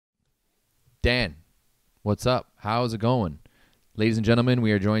Dan, what's up? How's it going? Ladies and gentlemen,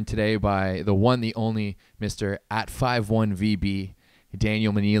 we are joined today by the one, the only Mr. at FiveOneVB,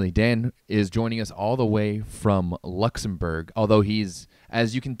 Daniel Manili. Dan is joining us all the way from Luxembourg, although he's,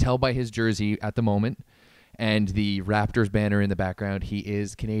 as you can tell by his jersey at the moment and the Raptors banner in the background, he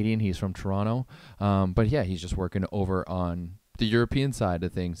is Canadian. He's from Toronto. But yeah, he's just working over on the European side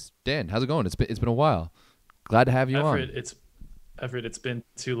of things. Dan, how's it going? It's been a while. Glad to have you on. Everett, it's been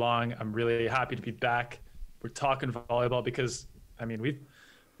too long. I'm really happy to be back. We're talking volleyball because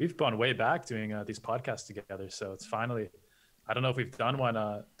we've gone way back doing these podcasts together. So it's finally, I don't know if we've done one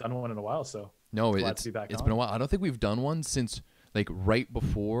in a while. So no, glad to be back. It's been a while. I don't think we've done one since like right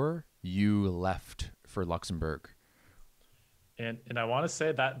before you left for Luxembourg. And I want to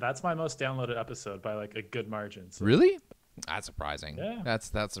say that's my most downloaded episode by like a good margin. So. Really? That's surprising. Yeah.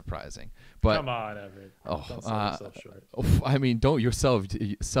 That's surprising. But come on, Everett. Don't sell yourself short. I mean, don't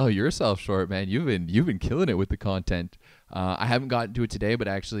sell yourself short, man. You've been killing it with the content. I haven't gotten to it today, but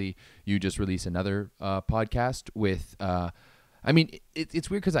actually, you just released another podcast with. I mean, it's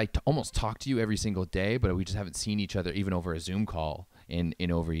weird because I almost talk to you every single day, but we just haven't seen each other even over a Zoom call in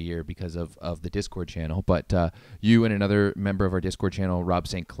over a year because of the Discord channel. But you and another member of our Discord channel, Rob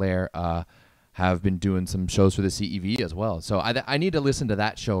St. Clair, have been doing some shows for the CEV as well. So I need to listen to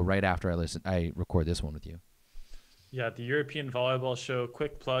that show right after I record this one with you. Yeah, the European Volleyball Show,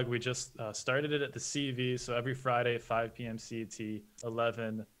 quick plug. We just started it at the CEV. So every Friday, 5 p.m. CET,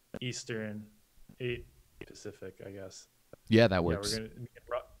 11 Eastern, 8 Pacific, I guess. Yeah, that works. Yeah,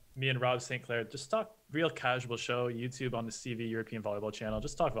 me and Rob St. Clair, just talk real casual show, YouTube on the CEV European Volleyball channel.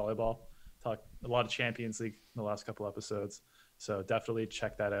 Just talk volleyball, talk a lot of Champions League in the last couple episodes. So definitely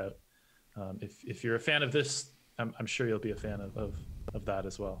check that out. If you're a fan of this, I'm sure you'll be a fan of that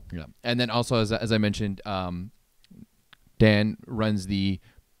as well. Yeah, and then also as I mentioned, Dan runs the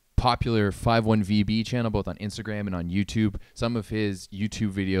popular FiveOneVB channel both on Instagram and on YouTube. Some of his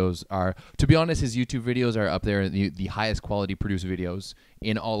YouTube videos are, to be honest, up there, the highest quality produced videos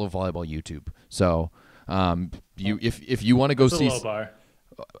in all of volleyball YouTube. So if you want to go see, low bar.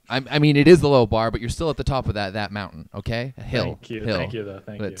 I mean, it is the low bar, but you're still at the top of that mountain, okay? A hill. Thank you, though.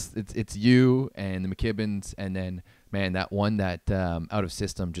 Thank you. It's you and the McKibbins, and then, man, that one that Out of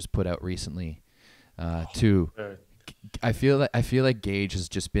System just put out recently, too. I feel like Gage has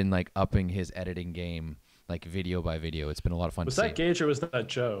just been, like, upping his editing game, like, video by video. It's been a lot of fun to see. Was that Gage or was that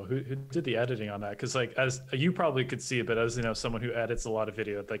Joe? Who did the editing on that? Because, like, as you probably could see, but as, someone who edits a lot of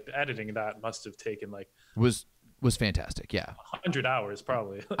video, like, the editing of that must have taken, like... Was fantastic, yeah. 100 hours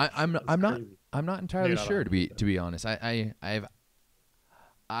probably. I'm not entirely sure to be honest.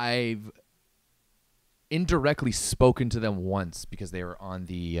 I've indirectly spoken to them once because they were on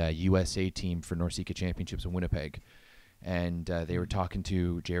the USA team for NORCECA Championships in Winnipeg, and they were talking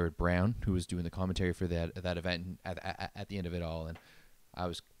to Jared Brown, who was doing the commentary for that event at the end of it all, and I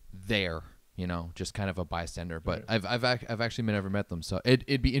was there, just kind of a bystander. But right. I've actually never met them, so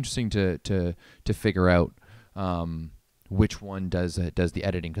it'd be interesting to figure out. Which one does the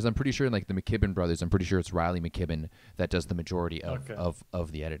editing? Because I'm pretty sure, like the McKibbin brothers, I'm pretty sure it's Riley McKibbin that does the majority of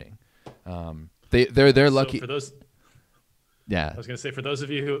the editing. They're lucky. For those, yeah, I was gonna say, for those of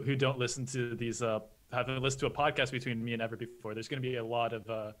you who don't listen to these, haven't listened to a podcast between me and Everett before, there's gonna be a lot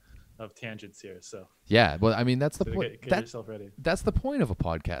of tangents here. So yeah, well, I mean that's the point. Get yourself ready. That's the point of a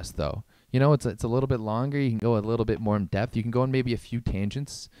podcast, though. It's a little bit longer. You can go a little bit more in depth. You can go on maybe a few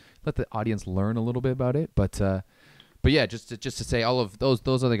tangents. Let the audience learn a little bit about it. But yeah, just to say, all of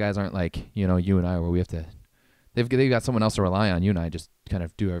those other guys aren't like you and I, where we have to. They've got someone else to rely on. You and I just kind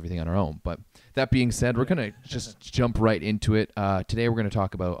of do everything on our own. But that being said, we're gonna just jump right into it. Today we're gonna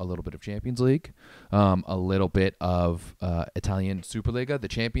talk about a little bit of Champions League, a little bit of Italian SuperLega, the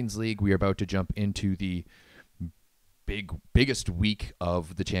Champions League. We are about to jump into the biggest week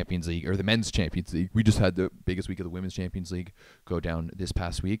of the Champions League, or the men's Champions League. We just had the biggest week of the women's Champions League go down this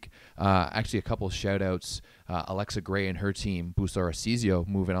past week. Actually, a couple of shout outs. Alexa Gray and her team, Busar Asisio,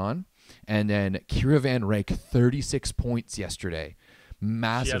 moving on. And then Kira Van Rijk, 36 points yesterday.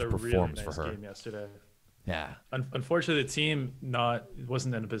 Massive performance really nice for her. Game yesterday. Yeah. Unfortunately, the team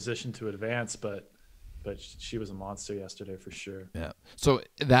wasn't in a position to advance, but she was a monster yesterday for sure. Yeah. So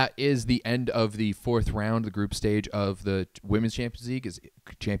that is the end of the fourth round, the group stage of the Women's Champions League. Is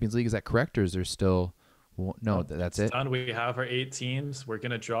that correct, or is there still? No, that's it. Done. We have our 8 teams. We're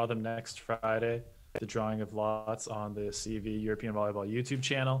gonna draw them next Friday. The drawing of lots on the CEV European Volleyball YouTube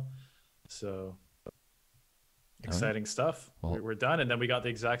channel. So exciting stuff. Well, we're done, and then we got the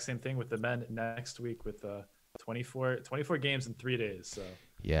exact same thing with the men next week with 24 games in 3 days. So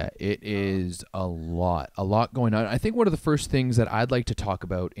Yeah, it is a lot going on. I think one of the first things that I'd like to talk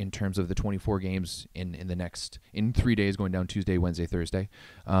about in terms of the 24 games in 3 days, going down Tuesday, Wednesday, Thursday.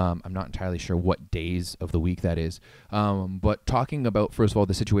 I'm not entirely sure what days of the week that is. But talking about, first of all,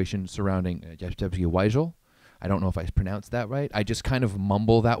 the situation surrounding Jevgeny Weigel. I don't know if I pronounced that right. I just kind of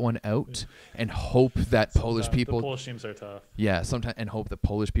mumble that one out and hope that Polish people. The Polish teams are tough. Yeah, sometimes, and hope that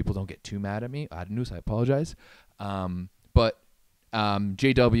Polish people don't get too mad at me. Ad news, I apologize. But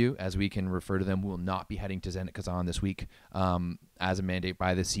JW, as we can refer to them, will not be heading to Zenit Kazan this week as a mandate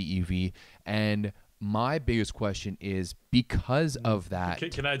by the CEV. And my biggest question is, because of that.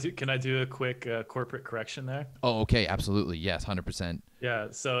 Can I do a quick corporate correction there? Oh, okay, absolutely, yes, 100%. Yeah,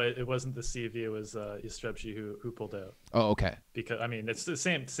 so it wasn't the CEV, it was Istrebji who pulled out. Oh, okay. Because I mean, it's the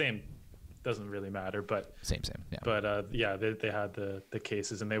same. Doesn't really matter, but same. Yeah. But yeah, they had the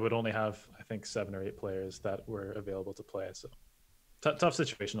cases, and they would only have, I think, 7 or 8 players that were available to play. So tough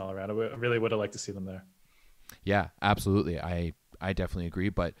situation all around. I really would have liked to see them there. Yeah, absolutely. I definitely agree.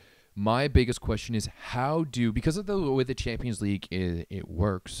 But my biggest question is, because of the way the Champions League it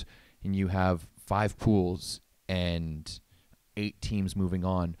works, and you have 5 pools and 8 teams moving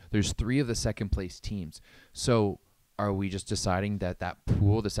on. There's 3 of the second place teams. So are we just deciding that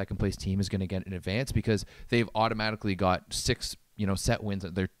pool, the second place team, is going to get an advance because they've automatically got 6 set wins?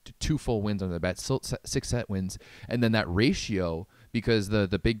 They're 2 full wins on their bet, 6 set wins, and then that ratio, because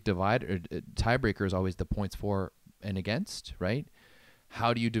the big divide or tiebreaker is always the points for and against, right?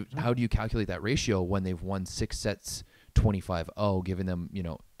 How do you calculate that ratio when they've won 6 sets 25-0, giving them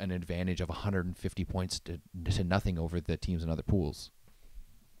an advantage of 150 points to nothing over the teams in other pools?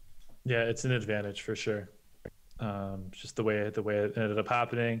 Yeah, it's an advantage for sure. Just the way it ended up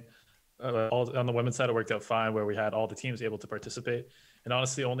happening. On the women's side, it worked out fine, where we had all the teams able to participate. And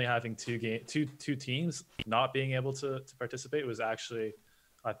honestly, only having two teams not being able to participate was actually,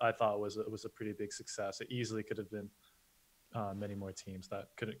 I thought was a pretty big success. It easily could have been many more teams that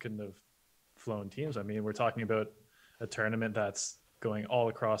couldn't have flown teams. I mean, we're talking about a tournament that's going all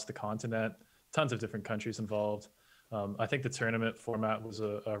across the continent, tons of different countries involved. I think the tournament format was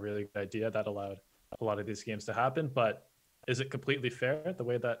a really good idea that allowed a lot of these games to happen. But is it completely fair the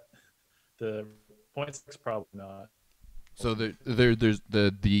way that the points? Probably not. So there's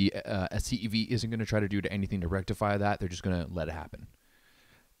the CEV isn't going to try to do anything to rectify that. They're just going to let it happen.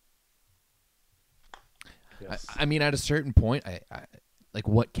 Yes. I mean, at a certain point, I like,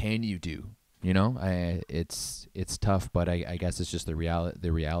 what can you do? It's tough, but I guess it's just the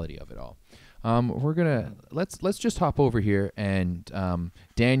reality of it all. We're gonna let's just hop over here, and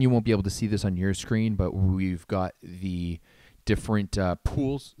Dan, you won't be able to see this on your screen, but we've got the different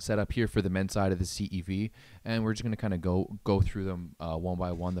pools set up here for the men's side of the CEV, and we're just gonna kind of go through them one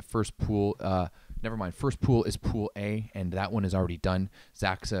by one. The first pool, first pool is Pool A, and that one is already done.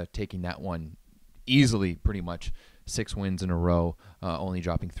 Zach's taking that one easily, pretty much 6 wins in a row, only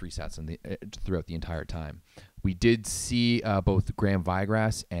dropping 3 sets throughout the entire time. We did see both Graham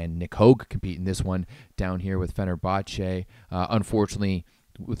Vigras and Nick Hogue compete in this one down here with Fenerbahce. Unfortunately,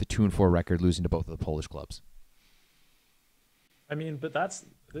 with a 2-4 record, losing to both of the Polish clubs. I mean, but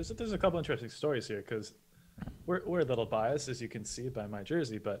there's a couple interesting stories here, because we're a little biased, as you can see by my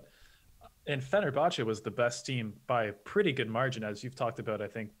jersey, but Fenerbahce was the best team by a pretty good margin, as you've talked about, I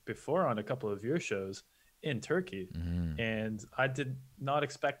think, before on a couple of your shows, in Turkey. Mm-hmm. And I did not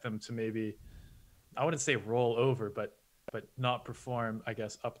expect them to maybe, I wouldn't say roll over, but not perform, I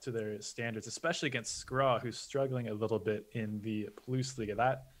guess, up to their standards, especially against Skra, who's struggling a little bit in the Plus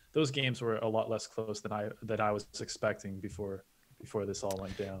Liga. Those games were a lot less close than I was expecting before this all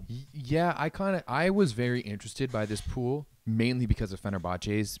went down. Yeah, I was very interested by this pool, mainly because of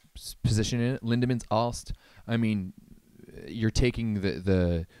Fenerbahce's position in it. Lindemans Alst. I mean, you're taking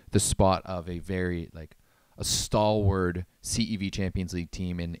the spot of a very a stalwart CEV Champions League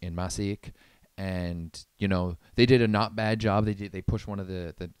team in Masaik, and they did a not bad job. They pushed one of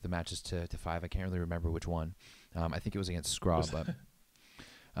the matches to 5. I can't really remember which one. I think it was against Skra,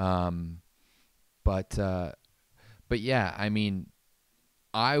 but yeah, I mean,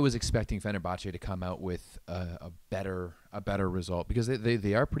 I was expecting Fenerbahce to come out with a better result, because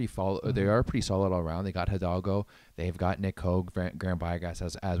they are pretty they are pretty solid all around. They got Hidalgo, they've got Nick Hogue, Graham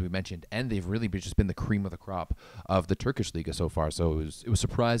Vigras, as we mentioned, and they've really just been the cream of the crop of the Turkish Liga so far. So it was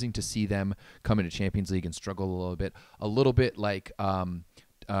surprising to see them come into Champions League and struggle a little bit like Rezhov,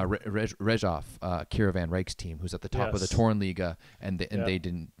 Kira Van Rijk's team, who's at the top of the Torn Liga, and they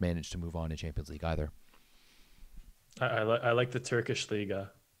didn't manage to move on in Champions League either. I like the Turkish Liga.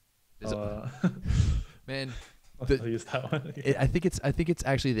 Man, I'll use that one. I think it's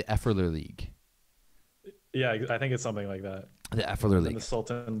actually the Efferler League. Yeah, I think it's something like that. The Everett And League. the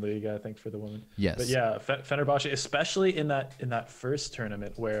Sultan League, I think, for the women. But Yes. yeah, Fenerbahce, especially in that first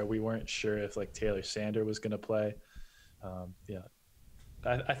tournament where we weren't sure if like Taylor Sander was going to play. Yeah,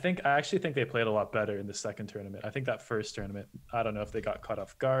 I actually think they played a lot better in the second tournament. I think that first tournament, I don't know if they got caught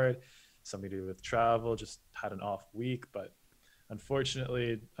off guard, something to do with travel, just had an off week, but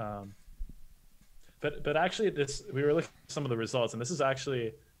unfortunately, but actually this we were looking at some of the results, and this is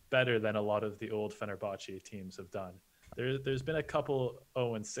actually better than a lot of the old Fenerbahce teams have done. There's been a couple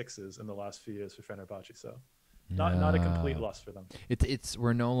 0-6s in the last few years for Fenerbahce, so not a complete loss for them. It's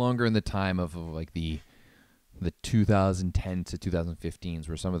we're no longer in the time of like the 2010 to 2015s,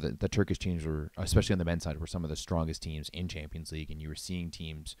 where some of the Turkish teams were, especially on the men's side, were some of the strongest teams in Champions League, and you were seeing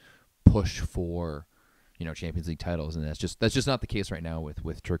teams push for, Champions League titles, and that's just not the case right now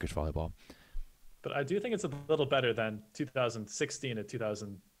with Turkish volleyball. But I do think it's a little better than 2016 to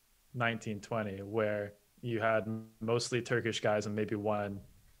 2019-20, where you had mostly Turkish guys and maybe one,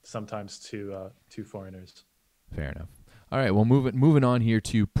 sometimes two foreigners. Fair enough. All right, well, moving on here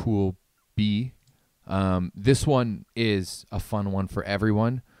to Pool B. This one is a fun one for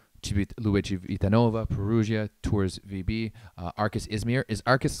everyone. Luigi Vitanova, Perugia, Tours VB, Arcus Izmir.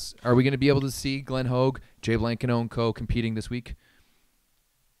 Are we going to be able to see Glenn Hogue, Jay Blankenau and co competing this week?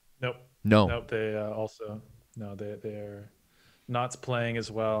 Nope. No. Nope. They're not playing as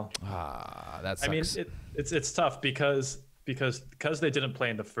well. That sucks. I mean, it's tough because they didn't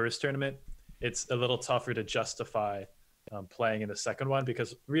play in the first tournament. It's a little tougher to justify playing in the second one,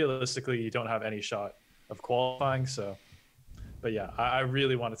 because realistically you don't have any shot of qualifying. So, but yeah, I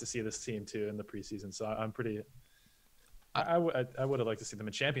really wanted to see this team too in the preseason. So I'm pretty. I would have liked to see them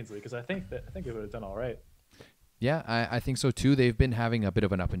in Champions League, because I think they would have done all right. Yeah, I think so too. They've been having a bit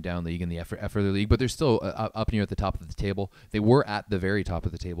of an up and down league in the Everett League, but they're still up near at the top of the table. They were at the very top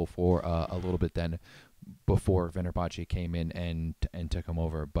of the table for a little bit then, before Fenerbahce came in and took them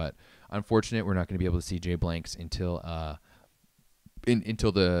over. But unfortunate, we're not going to be able to see Jay Blanks until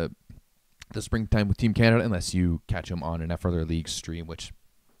the springtime with Team Canada, unless you catch him on an Everett League stream, which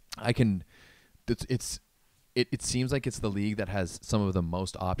I can. It seems like it's the league that has some of the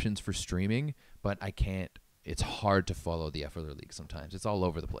most options for streaming, but I can't. It's hard to follow the Everett League sometimes. It's all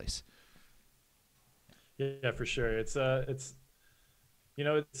over the place. Yeah, for sure. It's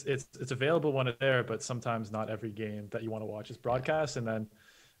available when it's there, but sometimes not every game that you want to watch is broadcast. And then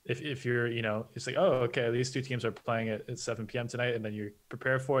if you're, it's like, oh, okay, these two teams are playing at 7 p.m. tonight, and then you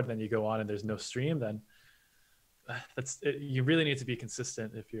prepare for it, and then you go on and there's no stream, then you really need to be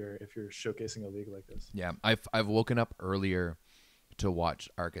consistent if you're showcasing a league like this. Yeah, I've woken up earlier to watch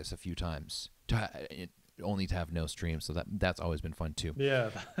Arcus a few times only to have no stream, so that's always been fun too.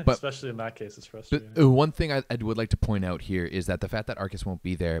 Yeah, but especially in that case, it's frustrating. But one thing I would like to point out here is that the fact that Arcus won't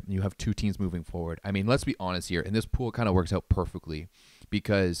be there, you have two teams moving forward. I mean, let's be honest here, and this pool kind of works out perfectly,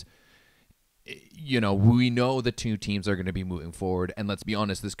 because we know the two teams are going to be moving forward, and let's be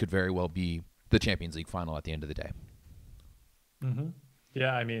honest, this could very well be the Champions League final at the end of the day. Mm-hmm.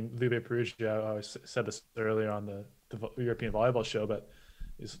 Yeah, I mean, Lube Perugia, I said this earlier on the European Volleyball show, but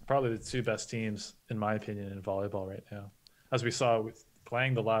is probably the two best teams, in my opinion, in volleyball right now. As we saw with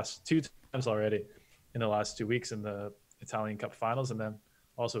playing the last two times already in the last 2 weeks in the Italian Cup finals, and then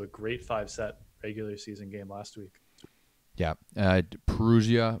also a great 5-set regular season game last week. Yeah.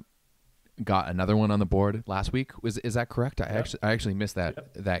 Perugia got another one on the board last week. Is that correct? I actually missed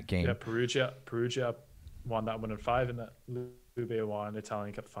that game. Yeah, Perugia won that one in 5, and that Lube won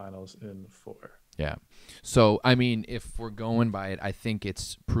Italian Cup finals in 4. Yeah. So, I mean, if we're going by it, I think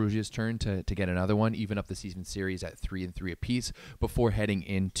it's Perugia's turn to get another one, even up the season series at 3-3 apiece before heading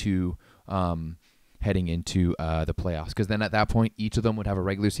into the playoffs. Because then at that point, each of them would have a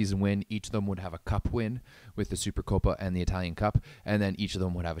regular season win. Each of them would have a cup win with the Supercoppa and the Italian Cup. And then each of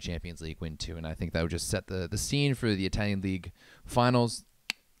them would have a Champions League win too. And I think that would just set the scene for the Italian League finals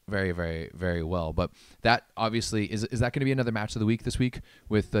very, very, very well. But that obviously is that going to be another match of the week this week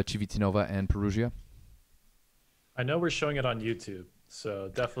with Civitanova and Perugia? I know we're showing it on YouTube,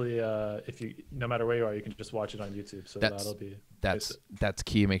 so definitely if you, no matter where you are, you can just watch it on YouTube. So that's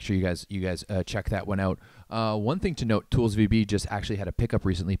key. Make sure you guys check that one out. One thing to note: Tools VB just actually had a pickup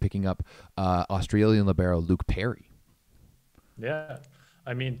recently, picking up Australian libero Luke Perry. Yeah,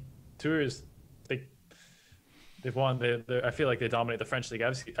 I mean, Tours. They've won. I feel like they dominate the French league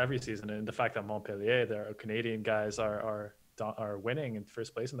every season, and the fact that Montpellier, their Canadian guys, are winning in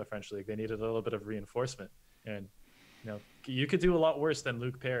first place in the French league, they needed a little bit of reinforcement. And you could do a lot worse than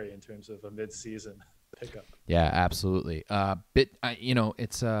Luke Perry in terms of a mid-season pickup. Yeah, absolutely.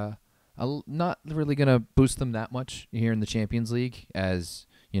 It's not really gonna boost them that much here in the Champions League, as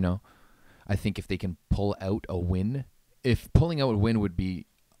I I think if they can pull out a win, if pulling out a win would be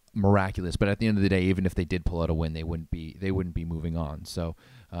miraculous, but at the end of the day, even if they did pull out a win, they wouldn't be moving on. So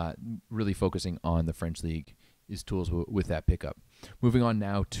really focusing on the French league is tools with that pickup. Moving on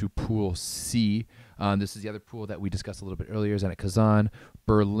now to Pool C. This is the other pool that we discussed a little bit earlier. Zenit Kazan,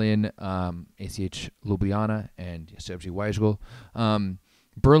 Berlin, ACH Ljubljana, and CEV Weigel.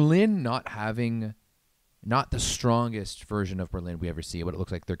 Berlin not the strongest version of Berlin we ever see, but it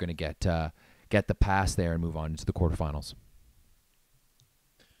looks like they're going to get the pass there and move on into the quarterfinals.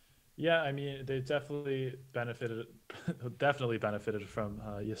 Yeah, I mean, they definitely benefited from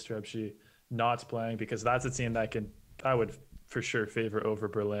Jastrzębski not playing, because that's a team that I would for sure favor over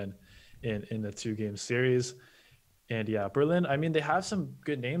Berlin in the 2-game series. And yeah, Berlin, I mean, they have some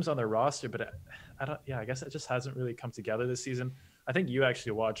good names on their roster, but I guess it just hasn't really come together this season. I think you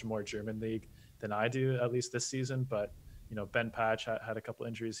actually watch more German league than I do, at least this season. But, Ben Patch had a couple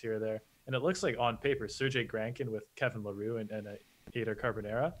injuries here or there. And it looks like on paper, Sergei Grankin with Kevin LaRue and Aider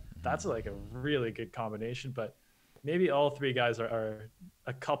Carbonera, that's like a really good combination. But maybe all three guys are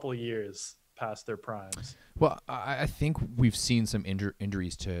a couple years past their primes. Well, I think we've seen some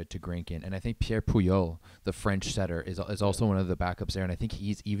injuries to Grankin, and I think Pierre Puyol, the French setter, is also one of the backups there, and I think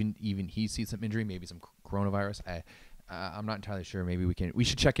he's even he's seen some injury, maybe some coronavirus. I'm not entirely sure. Maybe we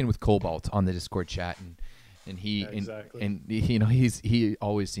should check in with Cobalt on the Discord chat, and he exactly. and he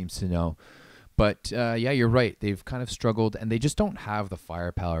always seems to know. But yeah, you're right. They've kind of struggled, and they just don't have the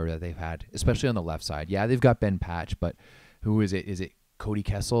firepower that they've had, especially on the left side. Yeah, they've got Ben Patch, but who is it? Is it Cody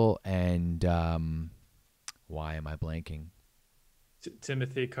Kessel and why am I blanking?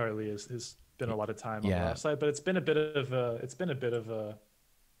 Timothy Carley has been a lot of time on the left side, but it's been a bit of a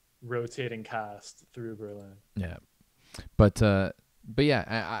rotating cast through Berlin. Yeah, but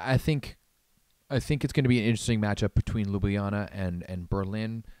yeah, I think it's going to be an interesting matchup between Ljubljana and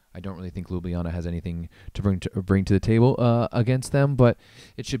Berlin. I don't really think Ljubljana has anything to bring to the table against them, but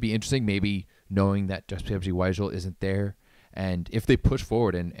it should be interesting. Maybe knowing that CEV Weigel isn't there, and if they push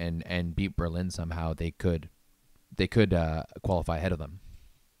forward and beat Berlin somehow, they could qualify ahead of them.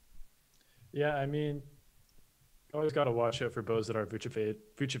 Yeah, I mean, always got to watch out for Bozidar Vucevic.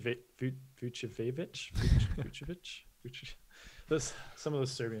 Some of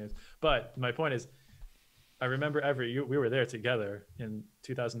those Serbian names. But my point is, I remember Everett, we were there together in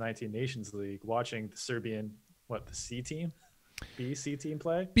 2019 Nations League watching the Serbian, the C team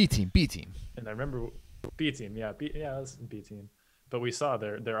play? B team. And I remember B team, that was B team. But we saw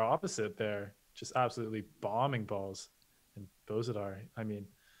their opposite there, just absolutely bombing balls. And Bozidar, I mean,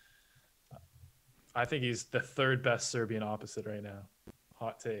 I think he's the third best Serbian opposite right now.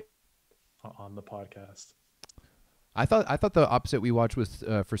 Hot take on the podcast. I thought the opposite we watched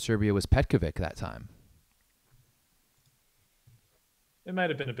for Serbia was Petkovic that time. It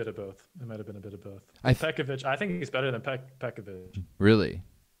might have been a bit of both. Pekovic, I think he's better than Pekovic. Really?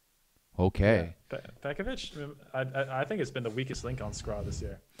 Okay. Yeah. Pekovic, I think it's been the weakest link on Skra this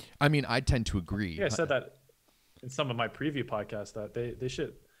year. I mean, I tend to agree. Yeah, I said that in some of my preview podcasts that they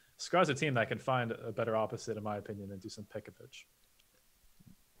should. Skra's a team that can find a better opposite, in my opinion, than do some Pekovic.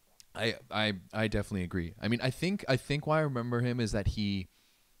 I definitely agree. I mean, I think why I remember him is that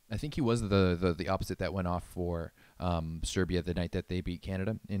I think he was the opposite that went off for Serbia the night that they beat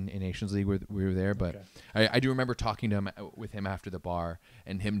Canada in Nations League. We were there, but okay. I do remember talking to with him after the bar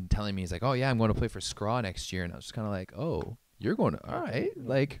and him telling me, he's like, oh yeah, I'm going to play for Skra next year. And I was just kind of like, oh, you're going to, all right,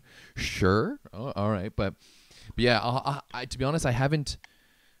 like, sure. Oh, all right. But yeah, I to be honest, I haven't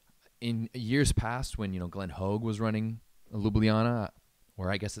in years past when, Glenn Hogue was running Ljubljana,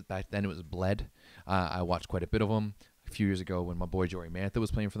 or I guess back then it was Bled. I watched quite a bit of them. A few years ago when my boy Jory Mantha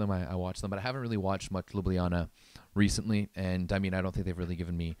was playing for them, I watched them, but I haven't really watched much Ljubljana recently. And I mean, I don't think they've really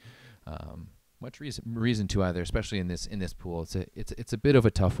given me much reason to either, especially in this pool. It's a bit of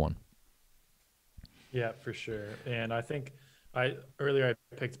a tough one. Yeah, for sure. And I think earlier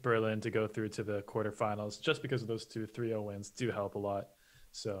I picked Berlin to go through to the quarterfinals just because of those 3-0 wins do help a lot.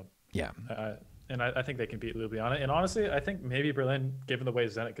 So yeah. I think they can beat Ljubljana. And honestly, I think maybe Berlin, given the way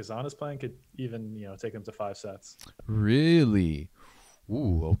Zenit Kazan is playing, could even take them to 5 sets. Really?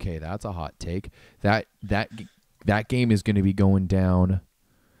 Ooh, okay, that's a hot take. That game is going to be going down.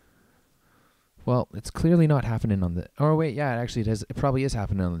 Well, it's clearly not happening on the. Oh wait, yeah, actually it is. It probably is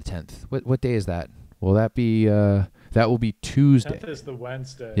happening on the 10th. What day is that? Will that be? That will be Tuesday. 10th is the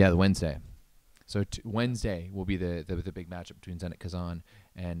Wednesday. Yeah, the Wednesday. So Wednesday will be the big matchup between Zenit Kazan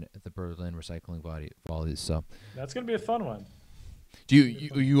and the Berlin Recycling Volleys. So that's going to be a fun one. Do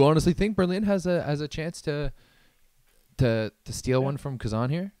you honestly think Berlin has a chance to steal one from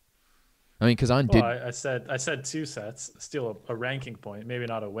Kazan here? I mean, Kazan Well, did. I said 2 sets, still a ranking point, maybe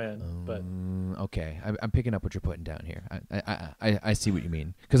not a win, but Okay, I'm picking up what you're putting down here. I see what you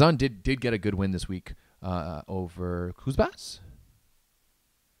mean. Kazan did get a good win this week over Kuzbas.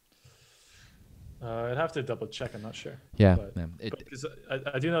 I'd have to double check. I'm not sure. Yeah, But because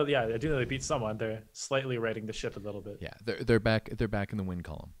I do know, I do know they beat someone. They're slightly righting the ship a little bit. yeah, they're back in the win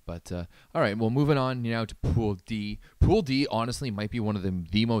column. But all right, well, moving on now to Pool D. Pool D honestly might be one of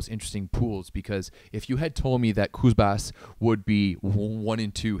the most interesting pools, because if you had told me that Kuzbas would be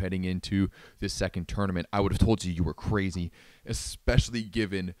 1-2 heading into this second tournament, I would have told you were crazy, especially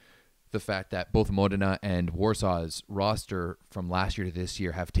given the fact that both Modena and Warsaw's roster from last year to this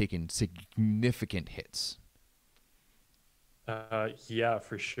year have taken significant hits. Yeah,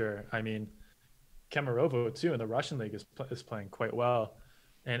 for sure. I mean, Kemerovo too in the Russian league is playing quite well,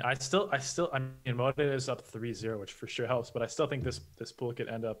 and I mean, Modena is up 3-0, which for sure helps. But I still think this pool could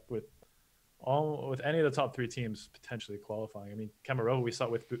end up with any of the top 3 teams potentially qualifying. I mean, Kemerovo, we saw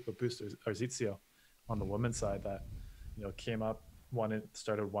it with Booster Arzizio on the women's side that came up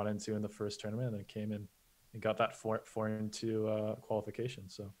started 1-2 in the first tournament, and then came in and got that 4-2 qualification.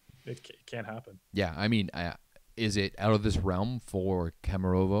 So it can't happen. Yeah, I mean, is it out of this realm for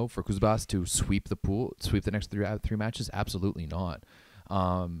Kemerovo, for Kuzbas to sweep the next three matches? Absolutely not.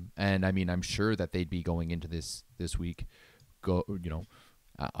 And I mean, I'm sure that they'd be going into this week,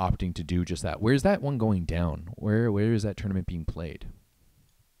 opting to do just that. Where's that one going down? Where is that tournament being played?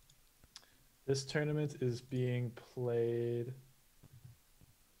 This tournament is being played.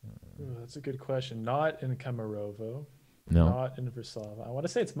 Ooh, that's a good question. Not in Kemerovo. No. Not in Versava. I want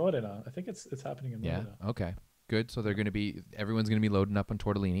to say it's Modena. I think it's happening in Modena. Yeah. Okay. Good. So everyone's gonna be loading up on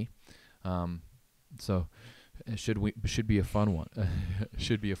Tortellini. So it should be a fun one.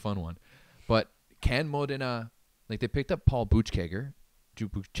 Should be a fun one. But can Modena, like, they picked up Paul Buchegger?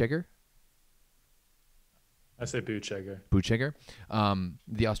 I say Buchegger.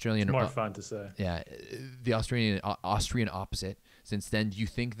 The Australian. It's more fun to say. Yeah, the Austrian opposite. Since then, do you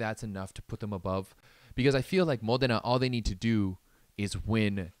think that's enough to put them above? Because I feel like Modena, all they need to do is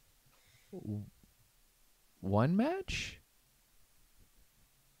win one match.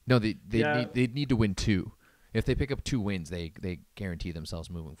 No, they need to win 2. If they pick up 2 wins, they guarantee themselves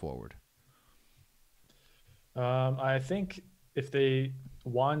moving forward. I think if they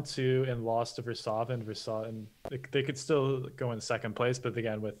won 2 and lost to Versava and they could still go in second place. But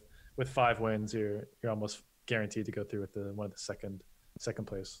again, with 5 wins, you're almost guaranteed to go through with one of the second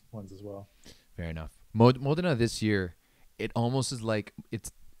place ones as well. Fair enough. Modena this year, it almost is like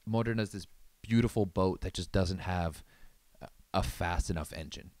Modena's this beautiful boat that just doesn't have a fast enough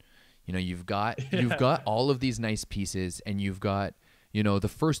engine. You've got all of these nice pieces, and you've got the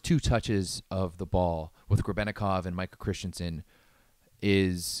first 2 touches of the ball with Grebenikov and Micah Christensen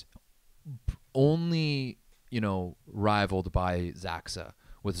is only rivaled by Zaxa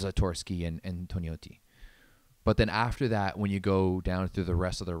with Zatorsky and Toniotti. But then after that, when you go down through the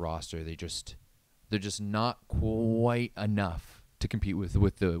rest of their roster, they're just not quite enough to compete with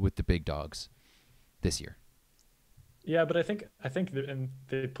the big dogs this year. Yeah, but I think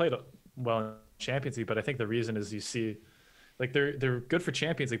they played well in Champions League. But I think the reason is you see, like, they're good for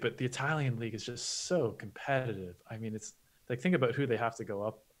Champions League, but the Italian league is just so competitive. I mean, it's like, think about who they have to go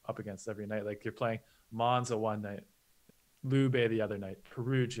up against every night. Like, you're playing Monza one night, Lube the other night,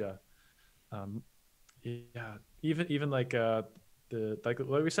 Perugia. Yeah, even like like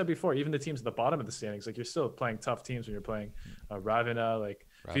we said before, even the teams at the bottom of the standings, like, you're still playing tough teams when you're playing Ravenna, like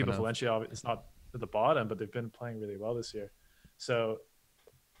FIBA Valencia. It's not at the bottom, but they've been playing really well this year. So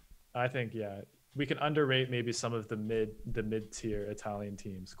I think, yeah, we can underrate maybe some of the mid-tier Italian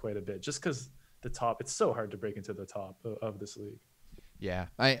teams quite a bit, just because it's so hard to break into the top of this league. Yeah,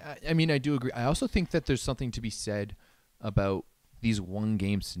 I mean, I do agree. I also think that there's something to be said about these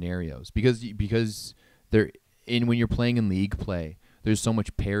one-game scenarios, because when you're playing in league play, there's so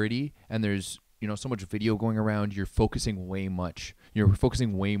much parity, and there's so much video going around. You're focusing way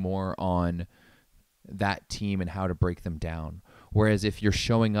more on that team and how to break them down. Whereas if you're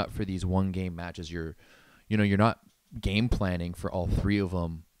showing up for these one-game matches, you're not game planning for all 3 of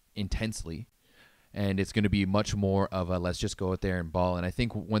them intensely. And it's going to be much more of a let's just go out there and ball. And I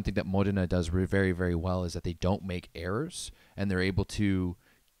think one thing that Modena does very, very well is that they don't make errors, and they're able to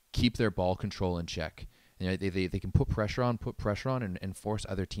keep their ball control in check. And they can put pressure on, and force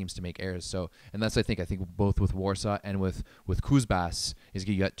other teams to make errors. So, and that's I think both with Warsaw and with Kuzbas is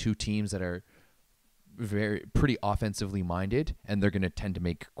you got 2 teams that are pretty offensively minded, and they're going to tend to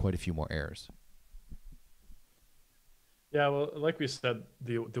make quite a few more errors. Yeah, well, like we said,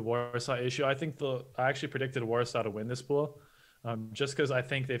 the Warsaw issue, I actually predicted Warsaw to win this pool. just because I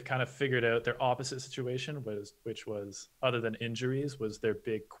think they've kind of figured out their opposite situation, which was, other than injuries, was their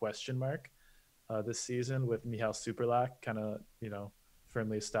big question mark this season, with Michal Superlak kind of,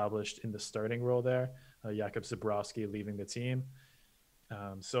 firmly established in the starting role there. Jakub Zabrowski leaving the team.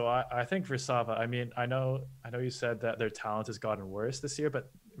 So I think for Sava, I mean, I know you said that their talent has gotten worse this year,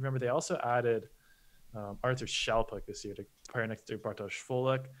 but remember they also added Arthur Shalpuk this year to pair next to Bartosz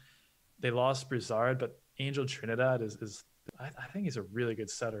Folek. They lost Brizard, but Angel Trinidad is I think he's a really good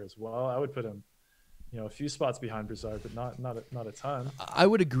setter as well. I would put him, a few spots behind Brizard, but not a ton. I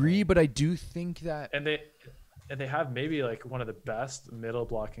would agree, but I do think that and they have maybe like one of the best middle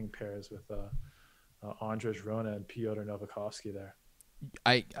blocking pairs with Andrzej Rona and Piotr Nowakovsky there.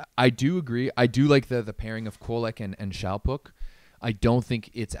 I do agree. I do like the pairing of Kolek and Shalpuk. I don't think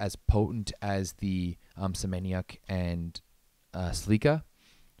it's as potent as the Semeniuk and Slika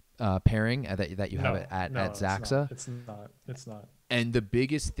pairing that you have at Zaxa. It's not. And the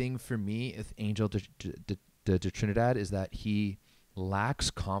biggest thing for me with Angel de Trinidad is that he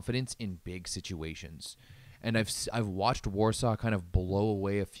lacks confidence in big situations. And I've watched Warsaw kind of blow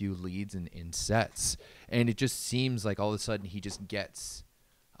away a few leads in sets, and it just seems like all of a sudden he just gets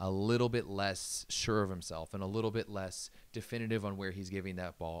a little bit less sure of himself and a little bit less definitive on where he's giving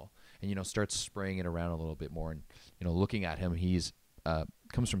that ball, and starts spraying it around a little bit more. And looking at him, he's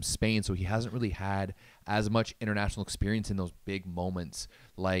comes from Spain, so he hasn't really had as much international experience in those big moments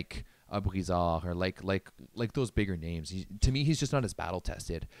like Brizard or like those bigger names. To me, he's just not as battle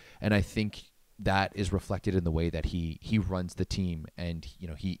tested, and I think that is reflected in the way that he runs the team, and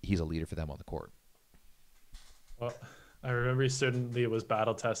he's a leader for them on the court. Well, I remember he certainly was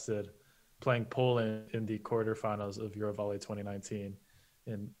battle tested playing Poland in the quarterfinals of Eurovolley 2019,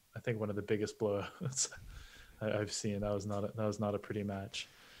 in I think one of the biggest blowouts I've seen. That was not a pretty match,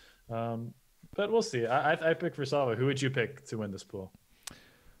 but we'll see. I pick Versava. Who would you pick to win this pool?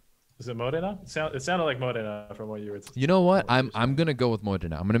 Is it Modena? It sounded like Modena from what you were saying. You know what? I'm gonna go with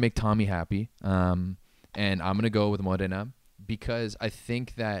Modena. I'm gonna make Tommy happy, and I'm gonna go with Modena because I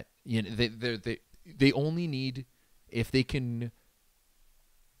think that they only need, if they can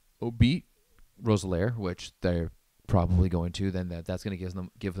beat Roselaire, which they're probably going to, then that's gonna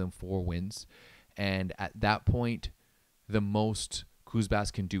give them 4 wins, and at that point, the most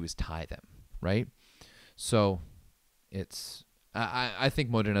Kuzbas can do is tie them, right? So it's. I think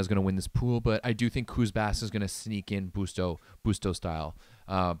Modena is going to win this pool, but I do think Kuzbas is going to sneak in Busto style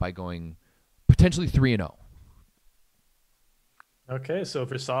by going potentially 3-0. Okay, so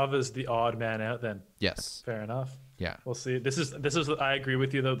Versava is the odd man out then. Yes. Fair enough. Yeah. We'll see. This is. I agree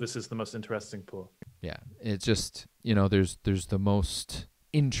with you though. This is the most interesting pool. Yeah. It's just there's the most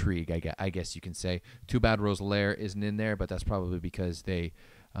intrigue, I guess you can say. Too bad Roselaire isn't in there, but that's probably because they.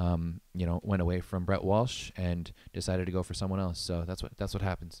 Went away from Brett Walsh and decided to go for someone else. So that's what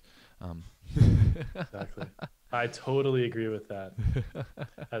happens. Exactly. I totally agree with that.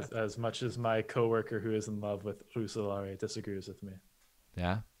 As much as my coworker who is in love with Usolare disagrees with me.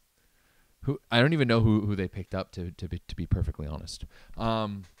 Yeah. I don't even know who they picked up to be perfectly honest.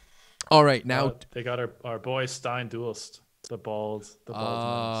 All right, now they got our boy Stein Dulst, the bald.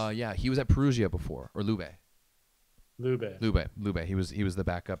 Yeah, he was at Perugia before, or Lube. Lube. He was the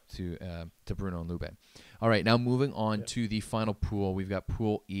backup to Bruno and Lube. All right, now moving on to the final pool. We've got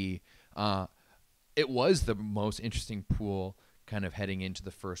Pool E. It was the most interesting pool kind of heading into the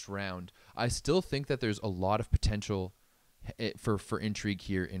first round. I still think that there's a lot of potential for intrigue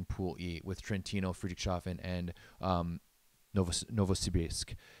here in Pool E with Trentino, Friedrichshafen, and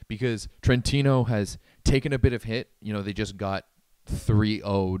Novosibirsk, because Trentino has taken a bit of hit. They just got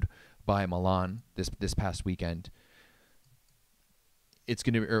 3-0'd by Milan this past weekend. It's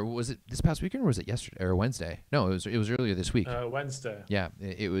gonna, or was it this past weekend, or was it yesterday or Wednesday? No, it was earlier this week. Wednesday. Yeah,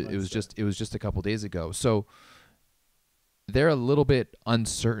 it was just a couple days ago. So they're a little bit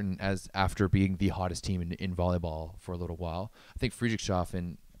uncertain as after being the hottest team in volleyball for a little while. I think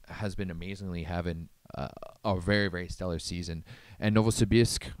Friedrichshafen has been amazingly having a very, very stellar season, and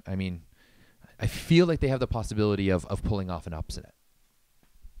Novosibirsk, I mean, I feel like they have the possibility of pulling off an upset.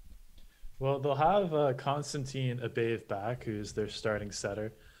 Well, they'll have Konstantin Abayev back, who's their starting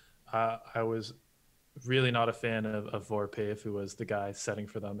setter. I was really not a fan of Vorpev, who was the guy setting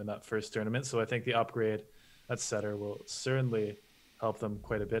for them in that first tournament. So I think the upgrade at setter will certainly help them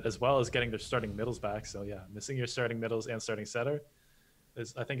quite a bit, as well as getting their starting middles back. So yeah, missing your starting middles and starting setter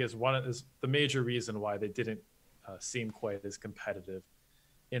is the major reason why they didn't seem quite as competitive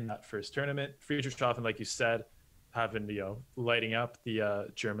in that first tournament. Friedrichshafen, like you said, having lighting up the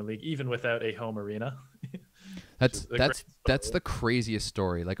German league even without a home arena. That's the craziest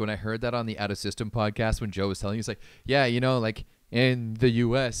story. Like when I heard that on the Out of System podcast when Joe was telling you, it's like, yeah, like in the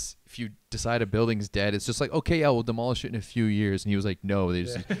US, if you decide a building's dead, it's just like, okay, yeah, we'll demolish it in a few years. And he was like, no,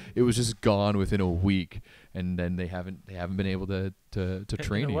 it was just gone within a week, and then they haven't been able to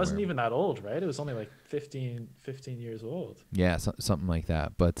train. It wasn't even that old, right? It was only like 15 years old. Yeah, something like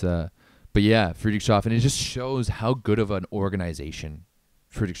that. But yeah, Friedrichshafen, it just shows how good of an organization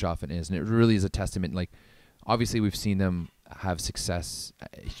Friedrichshafen is, and it really is a testament. Like, obviously, we've seen them have success,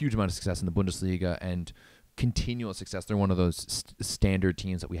 a huge amount of success in the Bundesliga, and continual success. They're one of those standard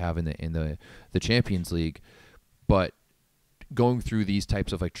teams that we have in the Champions League. But going through these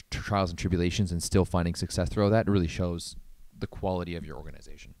types of like trials and tribulations and still finding success through that really shows the quality of your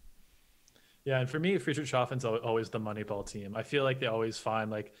organization. Yeah, and for me, Friedrichshafen's always the Moneyball team. I feel like they always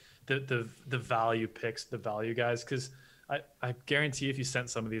find like the value picks, the value guys, because I guarantee if you sent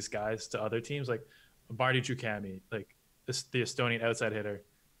some of these guys to other teams, like Marty Jukami, like the Estonian outside hitter,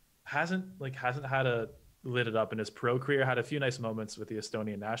 hasn't had a lit it up in his pro career, had a few nice moments with the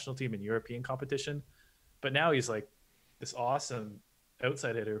Estonian national team in European competition, but now he's like this awesome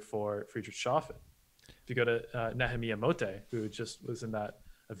outside hitter for Friedrichshafen. If you go to Nehemiah Mote, who just was in a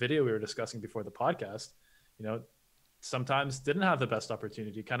video we were discussing before the podcast, sometimes didn't have the best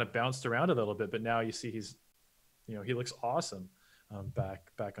opportunity, kind of bounced around a little bit, but now you see he's, he looks awesome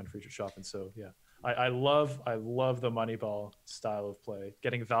back on Friedrichshafen. So yeah, I love the Moneyball style of play,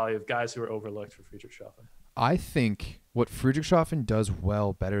 getting value of guys who are overlooked for Friedrichshafen. I think what Friedrichshafen does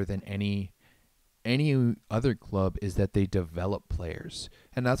well, better than any other club, is that they develop players.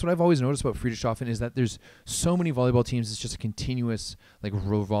 And that's what I've always noticed about Friedrichshafen, is that there's so many volleyball teams. It's just a continuous like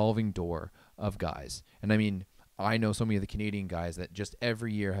revolving door of guys. And I mean, I know so many of the Canadian guys that just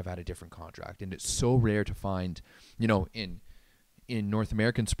every year have had a different contract, and it's so rare to find, in North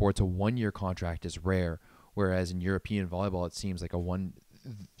American sports, a 1-year contract is rare, whereas in European volleyball, it seems like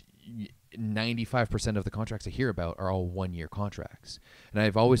 95% of the contracts I hear about are all 1-year contracts. And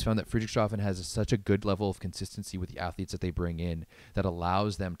I've always found that Friedrichshafen has such a good level of consistency with the athletes that they bring in that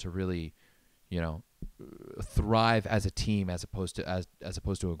allows them to really, thrive as a team as opposed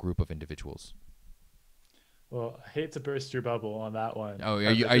to a group of individuals. Well, I hate to burst your bubble on that one. Oh,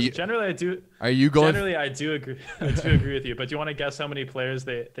 are you generally I do. Are you going? Generally, I do agree. I do agree with you. But do you want to guess how many players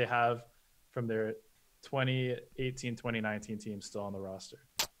they have from their 2018, 2019 team still on the roster?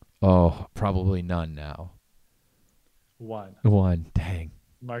 Oh, probably none now. One. Dang.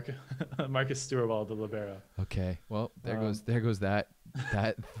 Marcus Stewart, the libero. Okay. Well, there goes that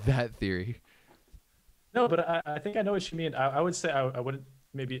theory. No, but I think I know what you mean. I would say I wouldn't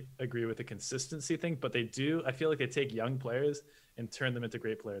maybe agree with the consistency thing, but they do. I feel like they take young players and turn them into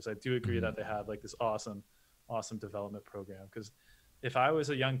great players. I do agree that they have like this awesome development program. Because if I was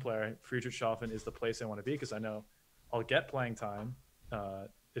a young player, Friedrichshafen is the place I want to be, because I know I'll get playing time,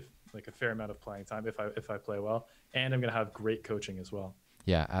 if like a fair amount of playing time if I play well, and I'm gonna have great coaching as well.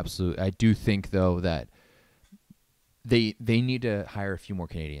 Yeah, absolutely. I do think though that they need to hire a few more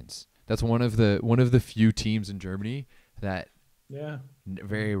Canadians. That's one of the few teams in Germany that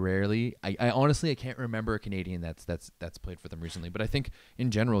very rarely. I honestly can't remember a Canadian that's played for them recently. But I think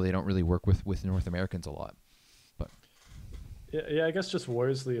in general they don't really work with North Americans a lot. But yeah, I guess just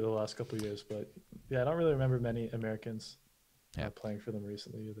Worsley the last couple of years. But yeah, I don't really remember many Americans playing for them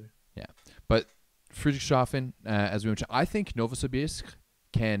recently either. Yeah, but Friedrichshafen, as we mentioned, I think Novosibirsk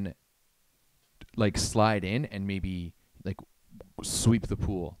can like slide in and maybe like sweep the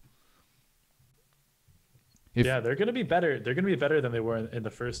pool. They're going to be better. They're going to be better than they were in the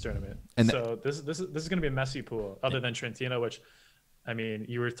first tournament. And so this is going to be a messy pool, other than Trentino, which, I mean,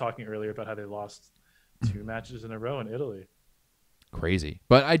 you were talking earlier about how they lost 2 matches in a row in Italy. Crazy.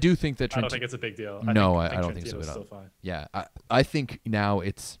 But I do think that I don't think it's a big deal. I don't think so at all. Still fine. Yeah, I think now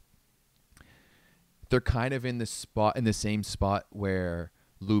they're kind of in the same spot where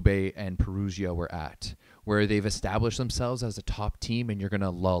Lube and Perugia were at, where they've established themselves as a top team, and you're going to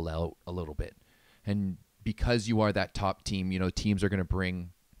lull out a little bit. And because you are that top team, teams are going to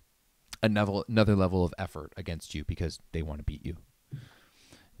bring another level of effort against you because they want to beat you.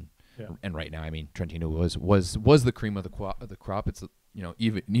 Yeah. And right now, I mean, Trentino was the cream of the crop. It's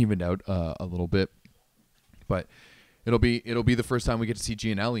evened out a little bit, but it'll be the first time we get to see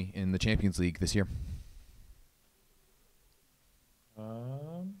Gianelli in the Champions League this year.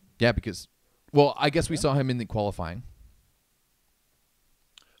 Yeah, because I guess we saw him in the qualifying.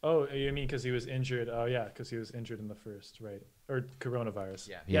 Oh, you mean because he was injured? Oh, yeah, because he was injured in the first, right? Or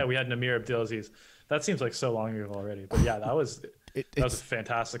coronavirus. Yeah, we had Namir Abdelaziz. That seems like so long ago already. But yeah, that was a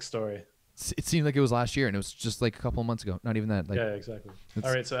fantastic story. It seemed like it was last year, and it was just like a couple of months ago. Not even that. Yeah, exactly.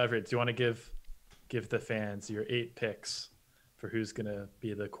 All right, so Everett, do you want to give give the fans your 8 picks for who's gonna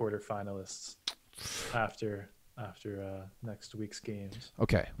be the quarterfinalists after next week's games.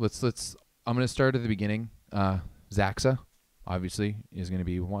 Okay, let's. I'm gonna start at the beginning. Zaxa, obviously, is gonna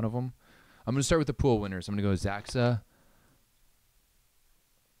be one of them. I'm gonna start with the pool winners. I'm gonna go Zaxa,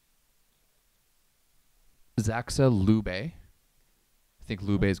 Lube. I think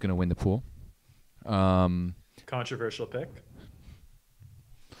Lube is gonna win the pool. Controversial pick.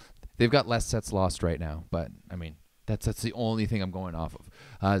 They've got less sets lost right now, but I mean that's the only thing I'm going off of.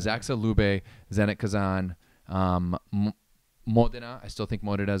 Zaxa, Lube, Zenit Kazan, Modena. I still think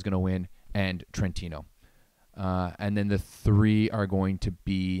Modena is going to win, and Trentino. And then the 3 are going to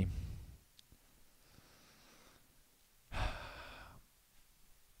be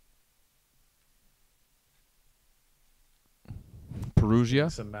Perugia,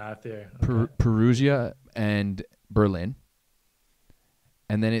 some math here. Okay. Perugia, and Berlin.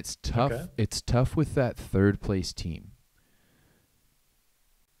 And then it's tough. Okay. It's tough with that 3rd place team.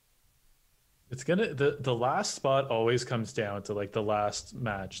 It's gonna the last spot always comes down to like the last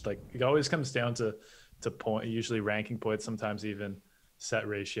match. Like it always comes down to point, usually ranking points, sometimes even set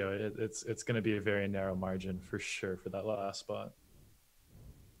ratio. It's gonna be a very narrow margin for sure for that last spot.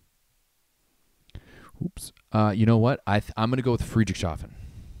 Oops. You know what? I'm gonna go with Friedrichshafen.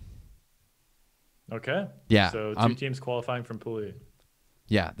 Okay. Yeah. So 2 teams qualifying from Pool E.